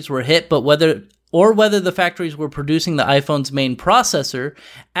factories were hit, but whether the factories were producing the iPhone's main processor.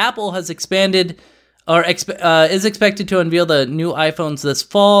 Apple has expanded or is expected to unveil the new iPhones this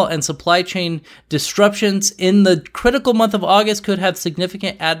fall, and supply chain disruptions in the critical month of August could have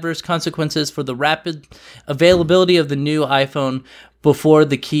significant adverse consequences for the rapid availability of the new iPhone before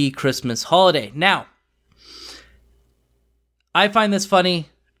the key Christmas holiday. Now, I find this funny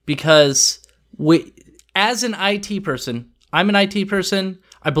because as an IT person, I'm an IT person.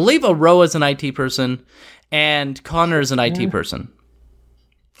 I believe Aroa is an IT person, and Connor is an IT person.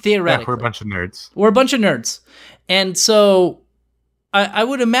 Theoretically. Yeah, we're a bunch of nerds. We're a bunch of nerds. And so I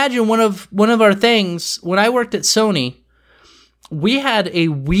would imagine one of our things, when I worked at Sony, we had a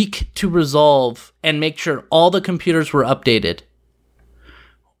week to resolve and make sure all the computers were updated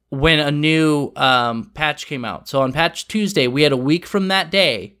when a new patch came out. So on Patch Tuesday, we had a week from that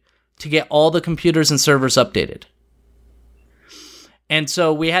day to get all the computers and servers updated. And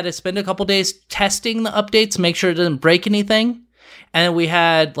so we had to spend a couple days testing the updates, make sure it didn't break anything. And then we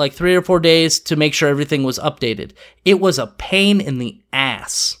had like 3 or 4 days to make sure everything was updated. It was a pain in the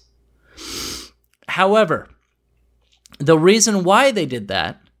ass. However, the reason why they did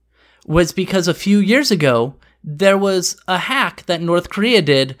that was because a few years ago, there was a hack that North Korea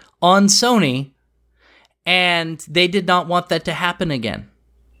did on Sony, and they did not want that to happen again.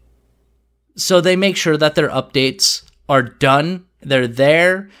 So they make sure that their updates are done, they're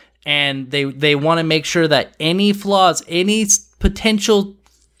there, and they want to make sure that any flaws, any potential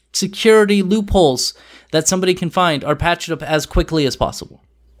security loopholes that somebody can find are patched up as quickly as possible.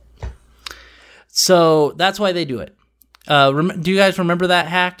 So that's why they do it. Do you guys remember that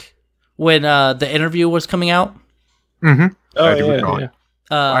hack when the interview was coming out? Mm-hmm. Oh, I do yeah, recall. yeah.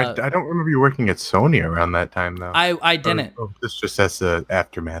 I don't remember you working at Sony around that time, though. I didn't. This just as the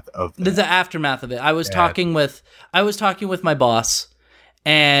aftermath of that. There's the aftermath of it. I was talking with my boss,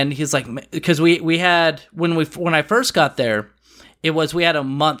 and he's like, because we had when I first got there, we had a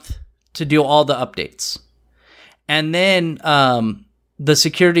month to do all the updates, and then the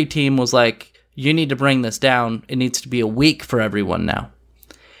security team was like, you need to bring this down. It needs to be a week for everyone now.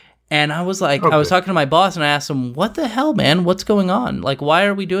 And I was like, I was talking to my boss and I asked him, what the hell, man? What's going on? Like, why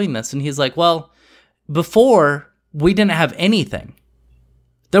are we doing this? And he's like, well, before we didn't have anything.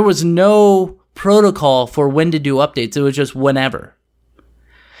 There was no protocol for when to do updates. It was just whenever.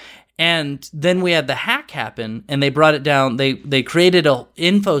 And then we had the hack happen and they brought it down. They created a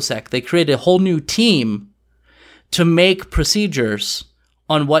InfoSec. They created a whole new team to make procedures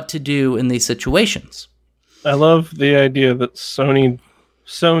on what to do in these situations. I love the idea that Sony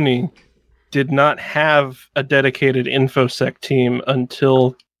did not have a dedicated InfoSec team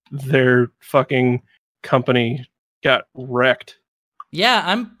until their fucking company got wrecked. Yeah,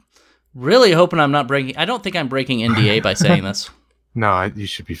 I'm really hoping I'm not breaking... I don't think I'm breaking NDA by saying this. No, you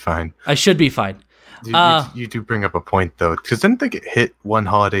should be fine. I should be fine. You do bring up a point, though, because didn't they get hit one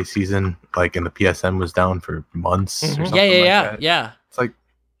holiday season, like, and the PSN was down for months or something Yeah. It's like,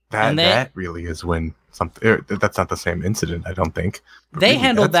 that really is when... that's not the same incident, I don't think. But they really,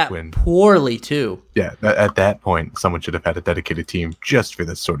 handled that poorly too. Yeah, at that point, someone should have had a dedicated team just for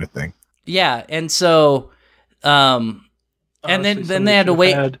this sort of thing. Yeah, and so, and Honestly, then they had to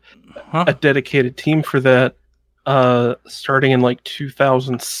wait. A dedicated team for that, starting in like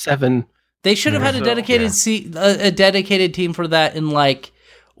 2007. They should have had a dedicated team for that in like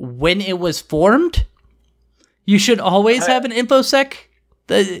when it was formed. You should always have an InfoSec.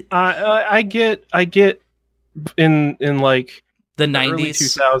 I get in like the early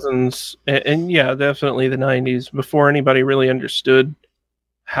 90s, 2000s, and yeah, definitely the 90s, before anybody really understood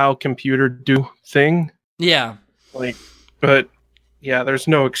how computer do thing. Yeah, but yeah, there's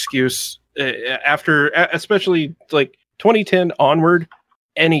no excuse after, especially like 2010 onward.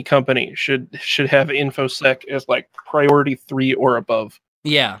 Any company should have InfoSec as like priority 3 or above.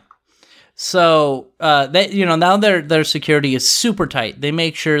 Yeah. So now their security is super tight. They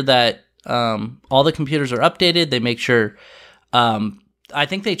make sure that all the computers are updated. They make sure I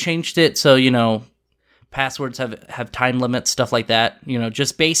think they changed it so passwords have time limits, stuff like that. You know,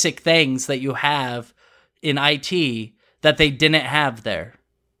 just basic things that you have in IT that they didn't have there.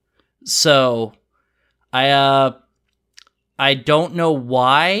 So I don't know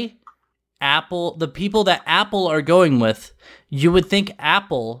why the people that Apple are going with, you would think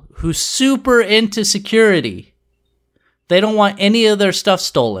Apple, who's super into security, they don't want any of their stuff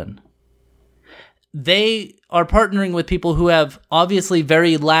stolen. They are partnering with people who have obviously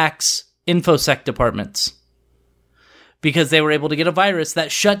very lax InfoSec departments because they were able to get a virus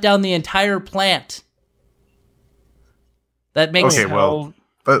that shut down the entire plant. That makes Okay, well,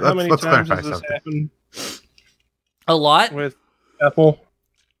 how many let's times clarify has this something. happened a lot. with Apple?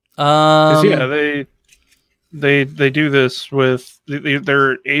 'Cause, yeah, Um, they do this with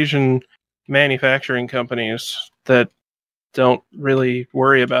they're Asian manufacturing companies that don't really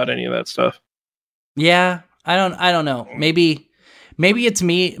worry about any of that stuff. yeah, I don't know. Maybe it's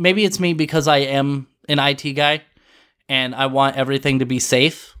me. Maybe it's me because I am an IT guy and I want everything to be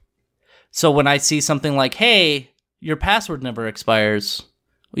safe. So when I see something like, "Hey, your password never expires,"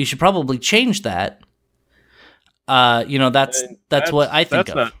 well, you should probably change that. You know, that's what I think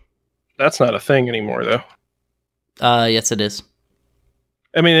of. That's not a thing anymore, though. Yes, it is.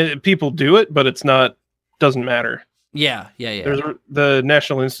 I mean, people do it, but it's not. Doesn't matter. Yeah. There's the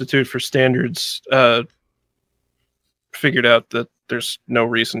National Institute for Standards figured out that there's no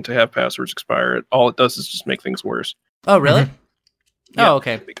reason to have passwords expire. All it does is just make things worse. Oh, really? Yeah. Oh,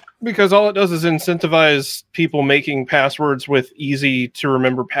 okay. Because all it does is incentivize people making passwords with easy to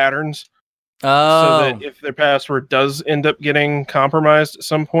remember patterns. Oh, So that if their password does end up getting compromised at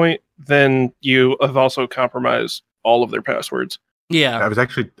some point, then you have also compromised all of their passwords. yeah. I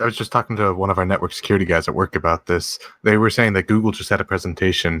was just talking to one of our network security guys at work about this. They were saying that Google just had a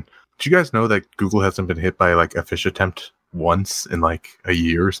presentation. Do you guys know that Google hasn't been hit by like a phish attempt once in like a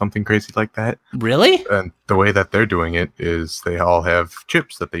year or something crazy like that? Really? And the way that they're doing it is they all have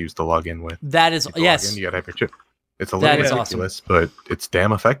chips that they use to log in with. That is You log yes. in, you gotta have your chip. It's a That little is ridiculous, but it's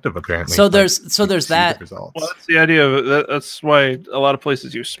damn effective apparently. So Like, there's you see the that. results. Well, that's the idea of it. That's why a lot of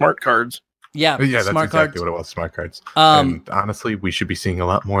places use smart cards. Yeah. Yeah, that's smart exactly cards. what it was. Smart cards. Um, And honestly, we should be seeing a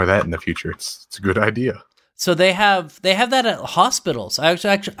lot more of that in the future. It's a good idea. So they have that at hospitals. I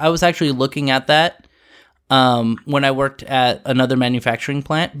was actually looking at that when I worked at another manufacturing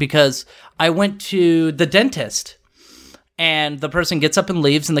plant because I went to the dentist and the person gets up and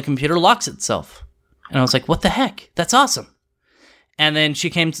leaves and the computer locks itself. And I was like, "What the heck? That's awesome." And then she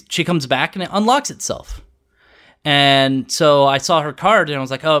comes back and it unlocks itself. And so I saw her card and I was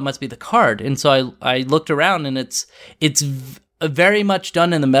like, "Oh, it must be the card." And so I looked around and it's very much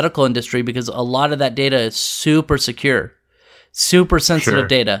done in the medical industry because a lot of that data is super secure, super sensitive Sure.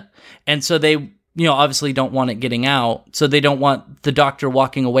 data. And so they, obviously don't want it getting out. So they don't want the doctor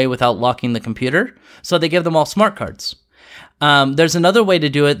walking away without locking the computer. So they give them all smart cards. There's another way to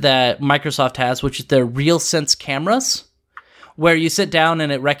do it that Microsoft has, which is their RealSense cameras, where you sit down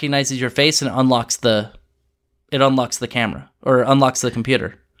and it recognizes your face and it unlocks the camera or unlocks the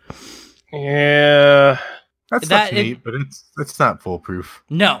computer. Yeah. That's That- neat, but it's not foolproof.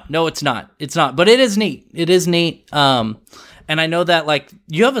 No, it's not. It's not, but it is neat. It is neat. And I know that like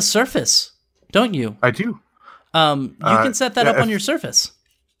you have a Surface, don't you? I do. You can set that yeah, up on if- your Surface.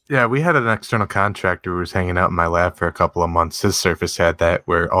 Yeah, we had an external contractor who was hanging out in my lab for a couple of months. His Surface had that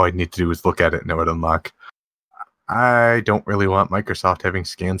where all I'd need to do was look at it and it would unlock. I don't really want Microsoft having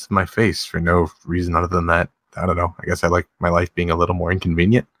scans of my face for no reason other than that. I don't know. I guess I like my life being a little more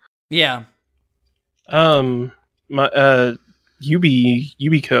inconvenient. Yeah. My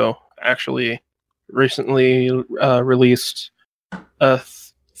Ubico actually recently released a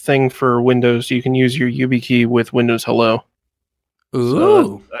thing for Windows. You can use your YubiKey with Windows Hello.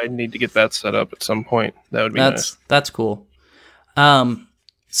 Ooh. So I need to get that set up at some point. That would be nice. That's cool.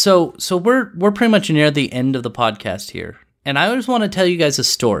 So we're pretty much near the end of the podcast here, and I just want to tell you guys a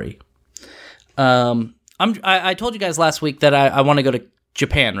story. I told you guys last week that I want to go to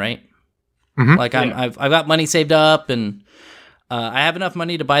Japan, right? Mhm. Like I've got money saved up, and I have enough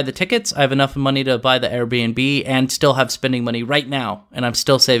money to buy the tickets. I have enough money to buy the Airbnb, and still have spending money right now, and I'm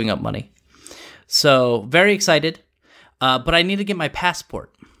still saving up money. So very excited, but I need to get my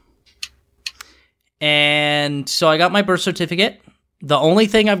passport. And so I got my birth certificate. The only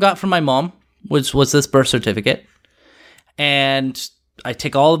thing I've got from my mom was this birth certificate. And I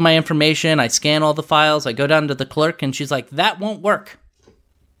take all of my information, I scan all the files, I go down to the clerk, and she's like, "That won't work."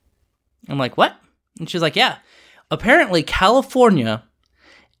 I'm like, "What?" And she's like, "Yeah. Apparently California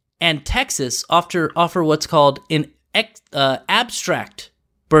and Texas offer what's called an abstract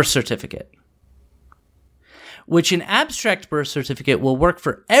birth certificate, which an abstract birth certificate will work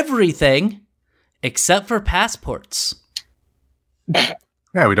for everything except for passports.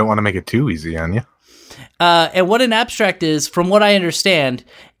 Yeah, we don't want to make it too easy on you. And what an abstract is, from what I understand,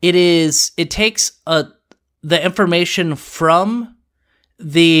 it takes the information from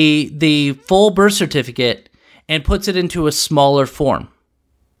the full birth certificate and puts it into a smaller form.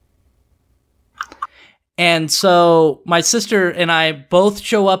 And so my sister and I both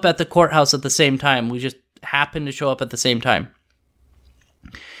show up at the courthouse at the same time. We just happen to show up at the same time.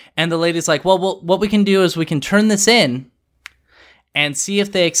 And the lady's like, well, what we can do is we can turn this in and see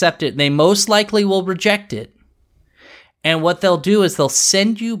if they accept it. They most likely will reject it. And what they'll do is they'll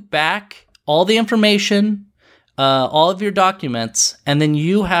send you back all the information, all of your documents, and then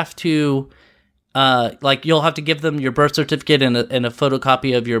you have to, you'll have to give them your birth certificate and a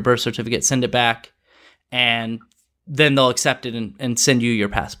photocopy of your birth certificate, send it back, and then they'll accept it and send you your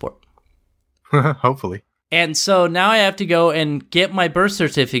passport. Hopefully. And so now I have to go and get my birth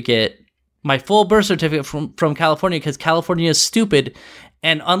certificate, my full birth certificate from California, because California is stupid,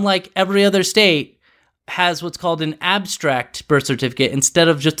 and unlike every other state, has what's called an abstract birth certificate instead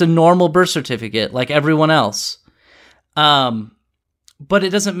of just a normal birth certificate like everyone else. But it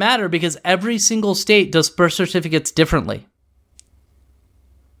doesn't matter because every single state does birth certificates differently.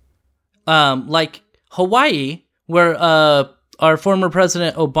 Like Hawaii, where our former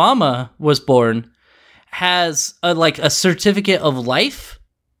President Obama was born, has a certificate of life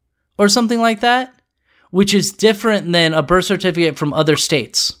or something like that, which is different than a birth certificate from other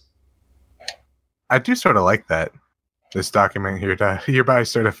states. I do sort of like that. This document hereby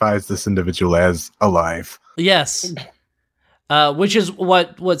certifies this individual as alive. Yes. Which is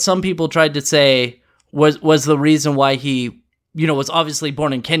what some people tried to say was the reason why he, was obviously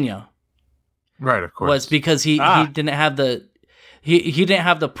born in Kenya. Right, of course. Was because he didn't have he didn't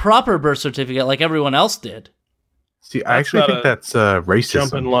have the proper birth certificate like everyone else did. See, I actually think that's racism.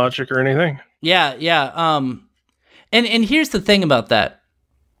 Jump in logic or anything. Yeah. And here's the thing about that.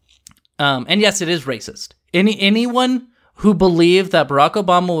 And yes, it is racist. Anyone who believed that Barack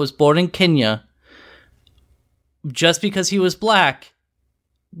Obama was born in Kenya just because he was black,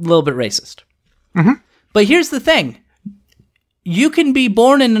 a little bit racist. Mm-hmm. But here's the thing. You can be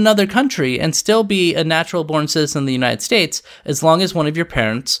born in another country and still be a natural born citizen of the United States as long as one of your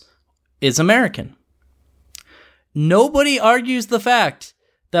parents is American. Nobody argues the fact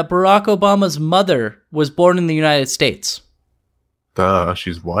that Barack Obama's mother was born in the United States. Duh,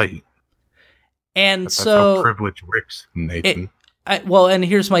 she's white. And that's so how privilege works, Nathan. And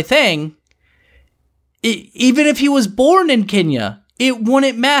here's my thing. Even if he was born in Kenya, it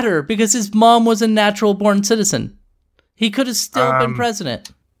wouldn't matter because his mom was a natural born citizen. He could have still been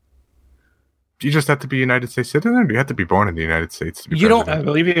president. Do you just have to be a United States citizen, or do you have to be born in the United States to be president? president? I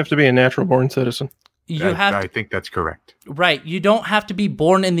believe you have to be a natural born citizen. I think that's correct. Right. You don't have to be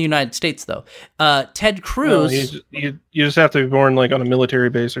born in the United States, though. Ted Cruz... No, you just have to be born on a military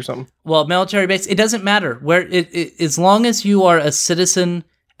base or something. Well, military base, it doesn't matter. Where as long as you are a citizen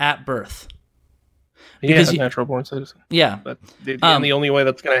at birth. Because natural born citizen. Yeah. But the only way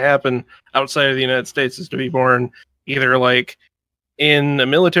that's going to happen outside of the United States is to be born either in a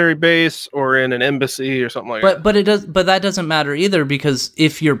military base or in an embassy or something like that. But that doesn't matter either, because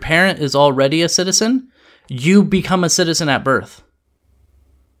if your parent is already a citizen, you become a citizen at birth.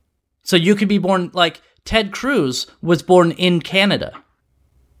 So you could be born Ted Cruz was born in Canada,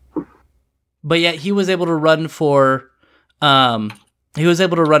 but yet he was able to run for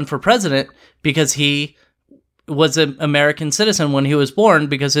president because he was an American citizen when he was born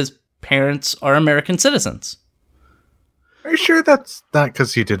because his parents are American citizens. Are you sure that's not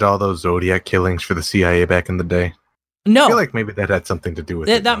because he did all those Zodiac killings for the CIA back in the day? No. I feel like maybe that had something to do with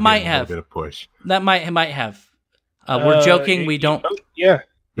it. That might have. A bit of push. That might have. We're joking. We don't. Yeah.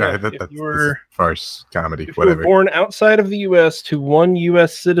 That's farce, comedy, if whatever. You were born outside of the U.S. to one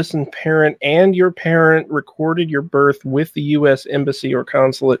U.S. citizen parent and your parent recorded your birth with the U.S. embassy or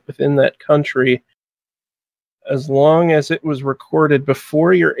consulate within that country, as long as it was recorded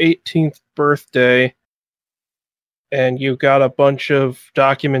before your 18th birthday, and you got a bunch of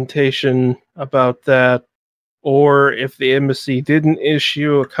documentation about that, or if the embassy didn't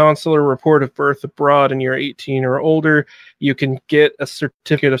issue a consular report of birth abroad and you're 18 or older, you can get a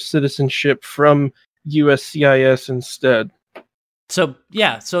certificate of citizenship from USCIS instead. So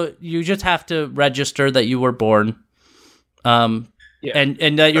you just have to register that you were born, and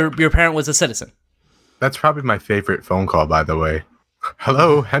that your parent was a citizen. That's probably my favorite phone call, by the way.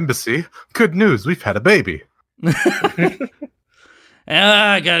 Hello, embassy. Good news, we've had a baby.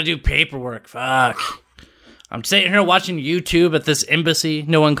 I gotta do paperwork. Fuck. I'm sitting here watching YouTube at this embassy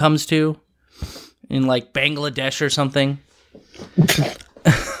no one comes to in Bangladesh or something.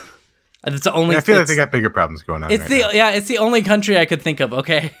 It's the only. I feel like they got bigger problems going on. It's it's the only country I could think of.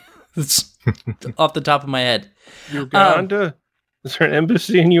 Okay, it's off the top of my head. Uganda? Is there an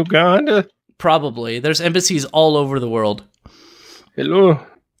embassy in Uganda? Probably. There's embassies all over the world. Hello.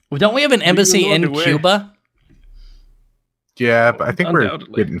 Don't we have an embassy in Cuba? Yeah, but I think we're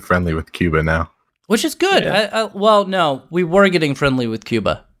Undoubtedly. getting friendly with Cuba now. Which is good. Yeah. Well, no, we were getting friendly with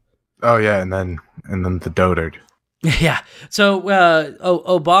Cuba. Oh yeah, and then the dotard. Yeah. So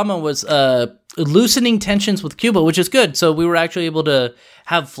Obama was loosening tensions with Cuba, which is good. So we were actually able to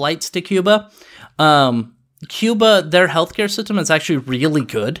have flights to Cuba. Cuba, their healthcare system is actually really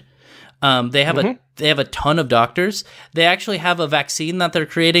good. They have a ton of doctors. They actually have a vaccine that they're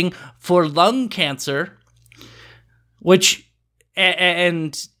creating for lung cancer, which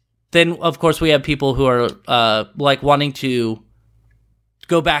and then of course we have people who are like wanting to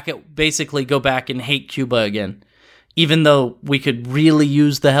go back and hate Cuba again, even though we could really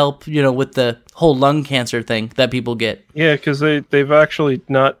use the help, with the whole lung cancer thing that people get. Yeah, because they've actually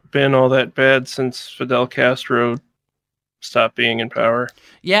not been all that bad since Fidel Castro stopped being in power.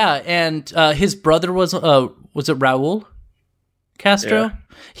 Yeah, and his brother was it Raul Castro? Yeah.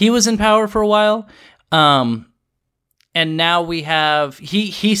 He was in power for a while. And now we have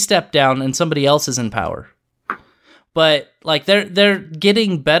he stepped down and somebody else is in power. But like they're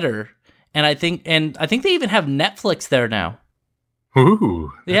getting better, and I think they even have Netflix there now.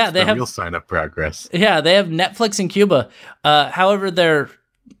 Ooh, Yeah, that's they the have- real sign of progress. Yeah, they have Netflix in Cuba. However, their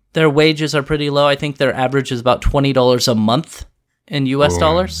wages are pretty low. I think their average is about $20 a month in US Ooh,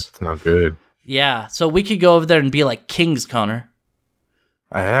 dollars. It's not good. Yeah, so we could go over there and be like kings, Connor.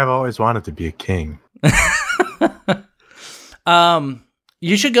 I have always wanted to be a king.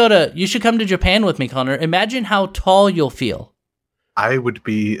 You should come to Japan with me, Connor. Imagine how tall you'll feel. I would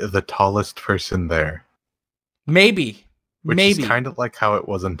be the tallest person there, Maybe. which Maybe. is kind of like how it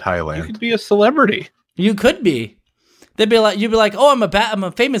was in You Thailand. could be a celebrity. You could be. You'd be like, "Oh, I'm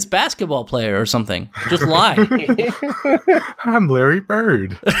a famous basketball player or something." Just lie. I'm Larry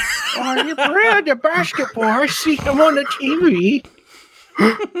Bird. Oh, you read the basketball. I see him on the TV.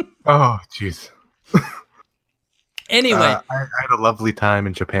 Oh, jeez. Anyway, I had a lovely time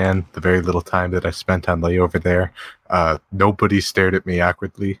in Japan. The very little time that I spent on layover there, nobody stared at me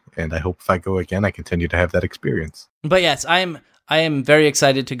awkwardly, and I hope if I go again, I continue to have that experience. but yes, I am very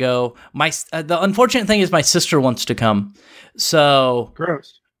excited to go. The unfortunate thing is my sister wants to come, so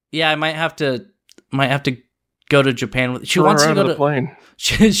Gross. yeah, I might have to go to Japan. She Throw wants her to onto go the to plane.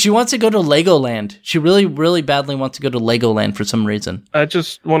 she wants to go to Legoland. She really, really badly wants to go to Legoland for some reason. I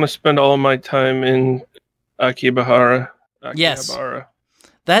just want to spend all of my time in Akihabara. Yes. Akihabara.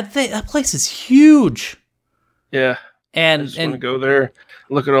 That place is huge, Yeah. I and just want to go there,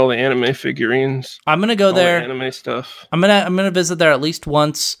 look at all the anime figurines, I'm gonna go all the there. anime stuff. I'm gonna visit there at least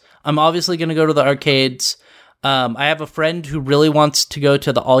once. I'm obviously gonna go to the arcades. I have a friend who really wants to go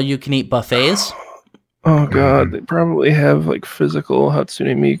to the all-you-can-eat buffets. Oh god, they probably have like physical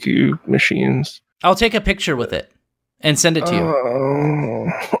Hatsune Miku machines. I'll take a picture with it and send it to you. Oh.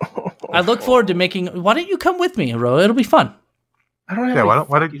 I look forward to making. Why don't you come with me, Aroa? It'll be fun. I don't have Yeah, any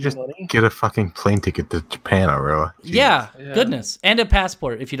why don't you just money. get a fucking plane ticket to Japan, Aroa? Jeez. Yeah, Yeah. goodness, and a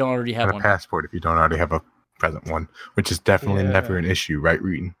passport if you don't already have And a one. passport if you don't already have a present one, which is definitely Yeah. never an issue, right,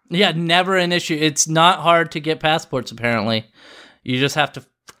 Reeton? Yeah, never an issue. It's not hard to get passports. Apparently, you just have to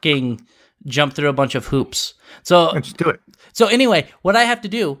fucking jump through a bunch of hoops. So Just do it. So anyway, what I have to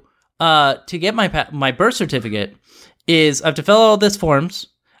do to get my birth certificate is I have to fill out all this forms.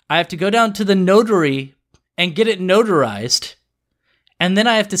 I have to go down to the notary and get it notarized, and then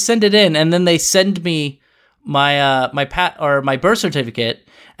I have to send it in, and then they send me my my birth certificate,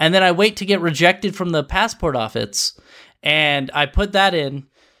 and then I wait to get rejected from the passport office, and I put that in,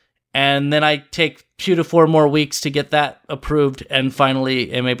 and then I take 2 to 4 more weeks to get that approved, and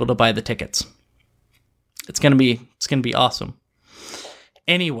finally am able to buy the tickets. It's gonna be awesome.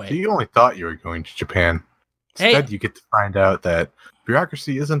 Anyway, You only thought you were going to Japan. Hey. Instead, you get to find out that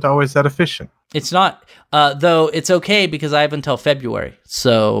bureaucracy isn't always that efficient. it's not though. It's okay because I have until February.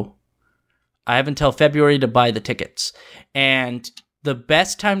 So I have until February to buy the tickets, and the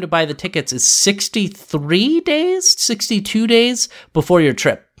best time to buy the tickets is 62 days before your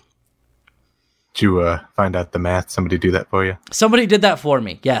trip. Did you find out the math? Somebody do that for you? Somebody did that for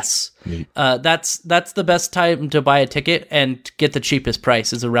me. Yes. Neat. That's the best time to buy a ticket and get the cheapest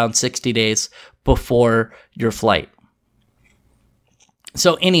price is around 60 days before your flight.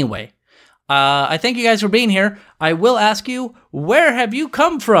 So anyway, I thank you guys for being here. I will ask you, where have you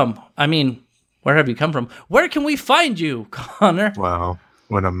come from? I mean, where have you come from? Where can we find you, Connor? Well,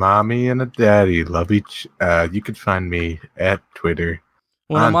 when a mommy and a daddy love each, you could find me at Twitter.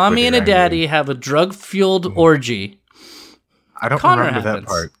 When a On mommy and a Twitter, I daddy have a drug-fueled orgy. I don't Connor remember happens. that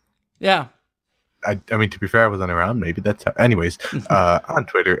part. Yeah. I mean, to be fair, I wasn't around. Maybe that's how. Anyways, on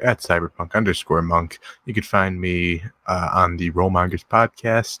Twitter at cyberpunk_monk. You could find me on the Rollmongers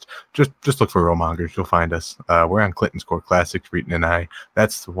podcast. Just look for Rollmongers. You'll find us. We're on Clinton's Core Classics, Reeton and I.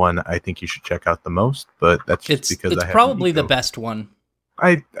 That's the one I think you should check out the most. But that's just because it's I have probably the ego. best one.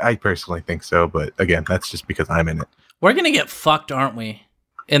 I personally think so. But again, that's just because I'm in it. We're gonna get fucked, aren't we?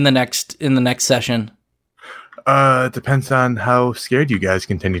 In the next session. It depends on how scared you guys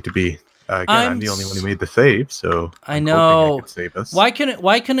continue to be. Again, I'm the only one who made the save, so I I'm know. hoping I could save us. Why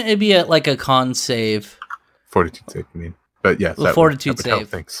couldn't it be like a con save? Fortitude save, I mean. But yes, Well, that fortitude would help save.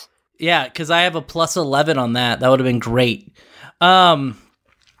 things. Yeah, because I have a plus 11 on that. That would have been great. Yeah,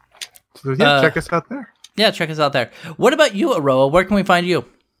 So yeah, check us out there. check us out there. What about you, Aroa? Where can we find you?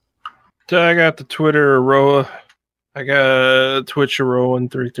 I got the Twitter Aroa. I got Twitch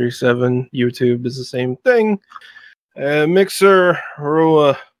Aroa1337. YouTube is the same thing. Mixer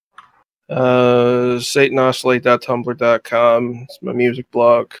Aroa. SatanOscillate.tumblr.com. It's my music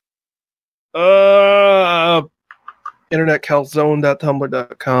blog.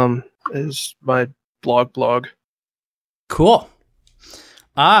 InternetCalZone.tumblr.com is my blog. Cool.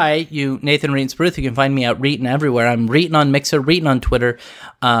 Nathan Reeton Spruth, you can find me at Reeton everywhere. I'm Reeton on Mixer, Reeton on Twitter.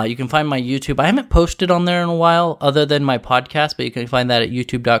 You can find my YouTube. I haven't posted on there in a while other than my podcast, but you can find that at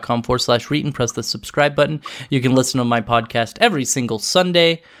youtube.com/Reeton. Press the subscribe button. You can listen to my podcast every single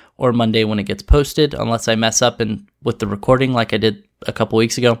Sunday or Monday when it gets posted, unless I mess up with the recording like I did a couple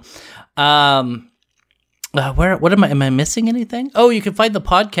weeks ago. Am I missing anything? Oh, you can find the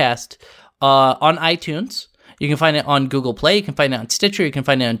podcast on iTunes. You can find it on Google Play. You can find it on Stitcher. You can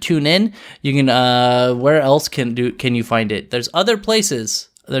find it on TuneIn. You can where else can you find it? There's other places.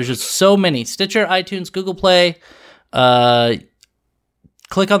 There's just so many. Stitcher, iTunes, Google Play.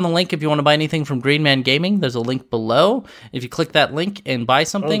 Click on the link if you want to buy anything from Green Man Gaming. There's a link below. If you click that link and buy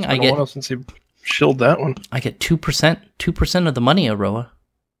something, I get. Since you shilled that one, I get 2% of the money, Aroa.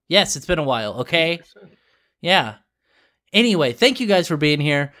 Yes, it's been a while. Okay. 2%. Yeah. Anyway, thank you guys for being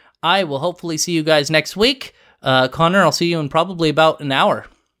here. I will hopefully see you guys next week. Connor, I'll see you in probably about an hour.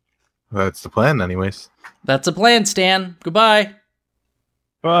 That's the plan, anyways. That's a plan, Stan. Goodbye.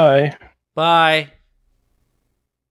 Bye. Bye.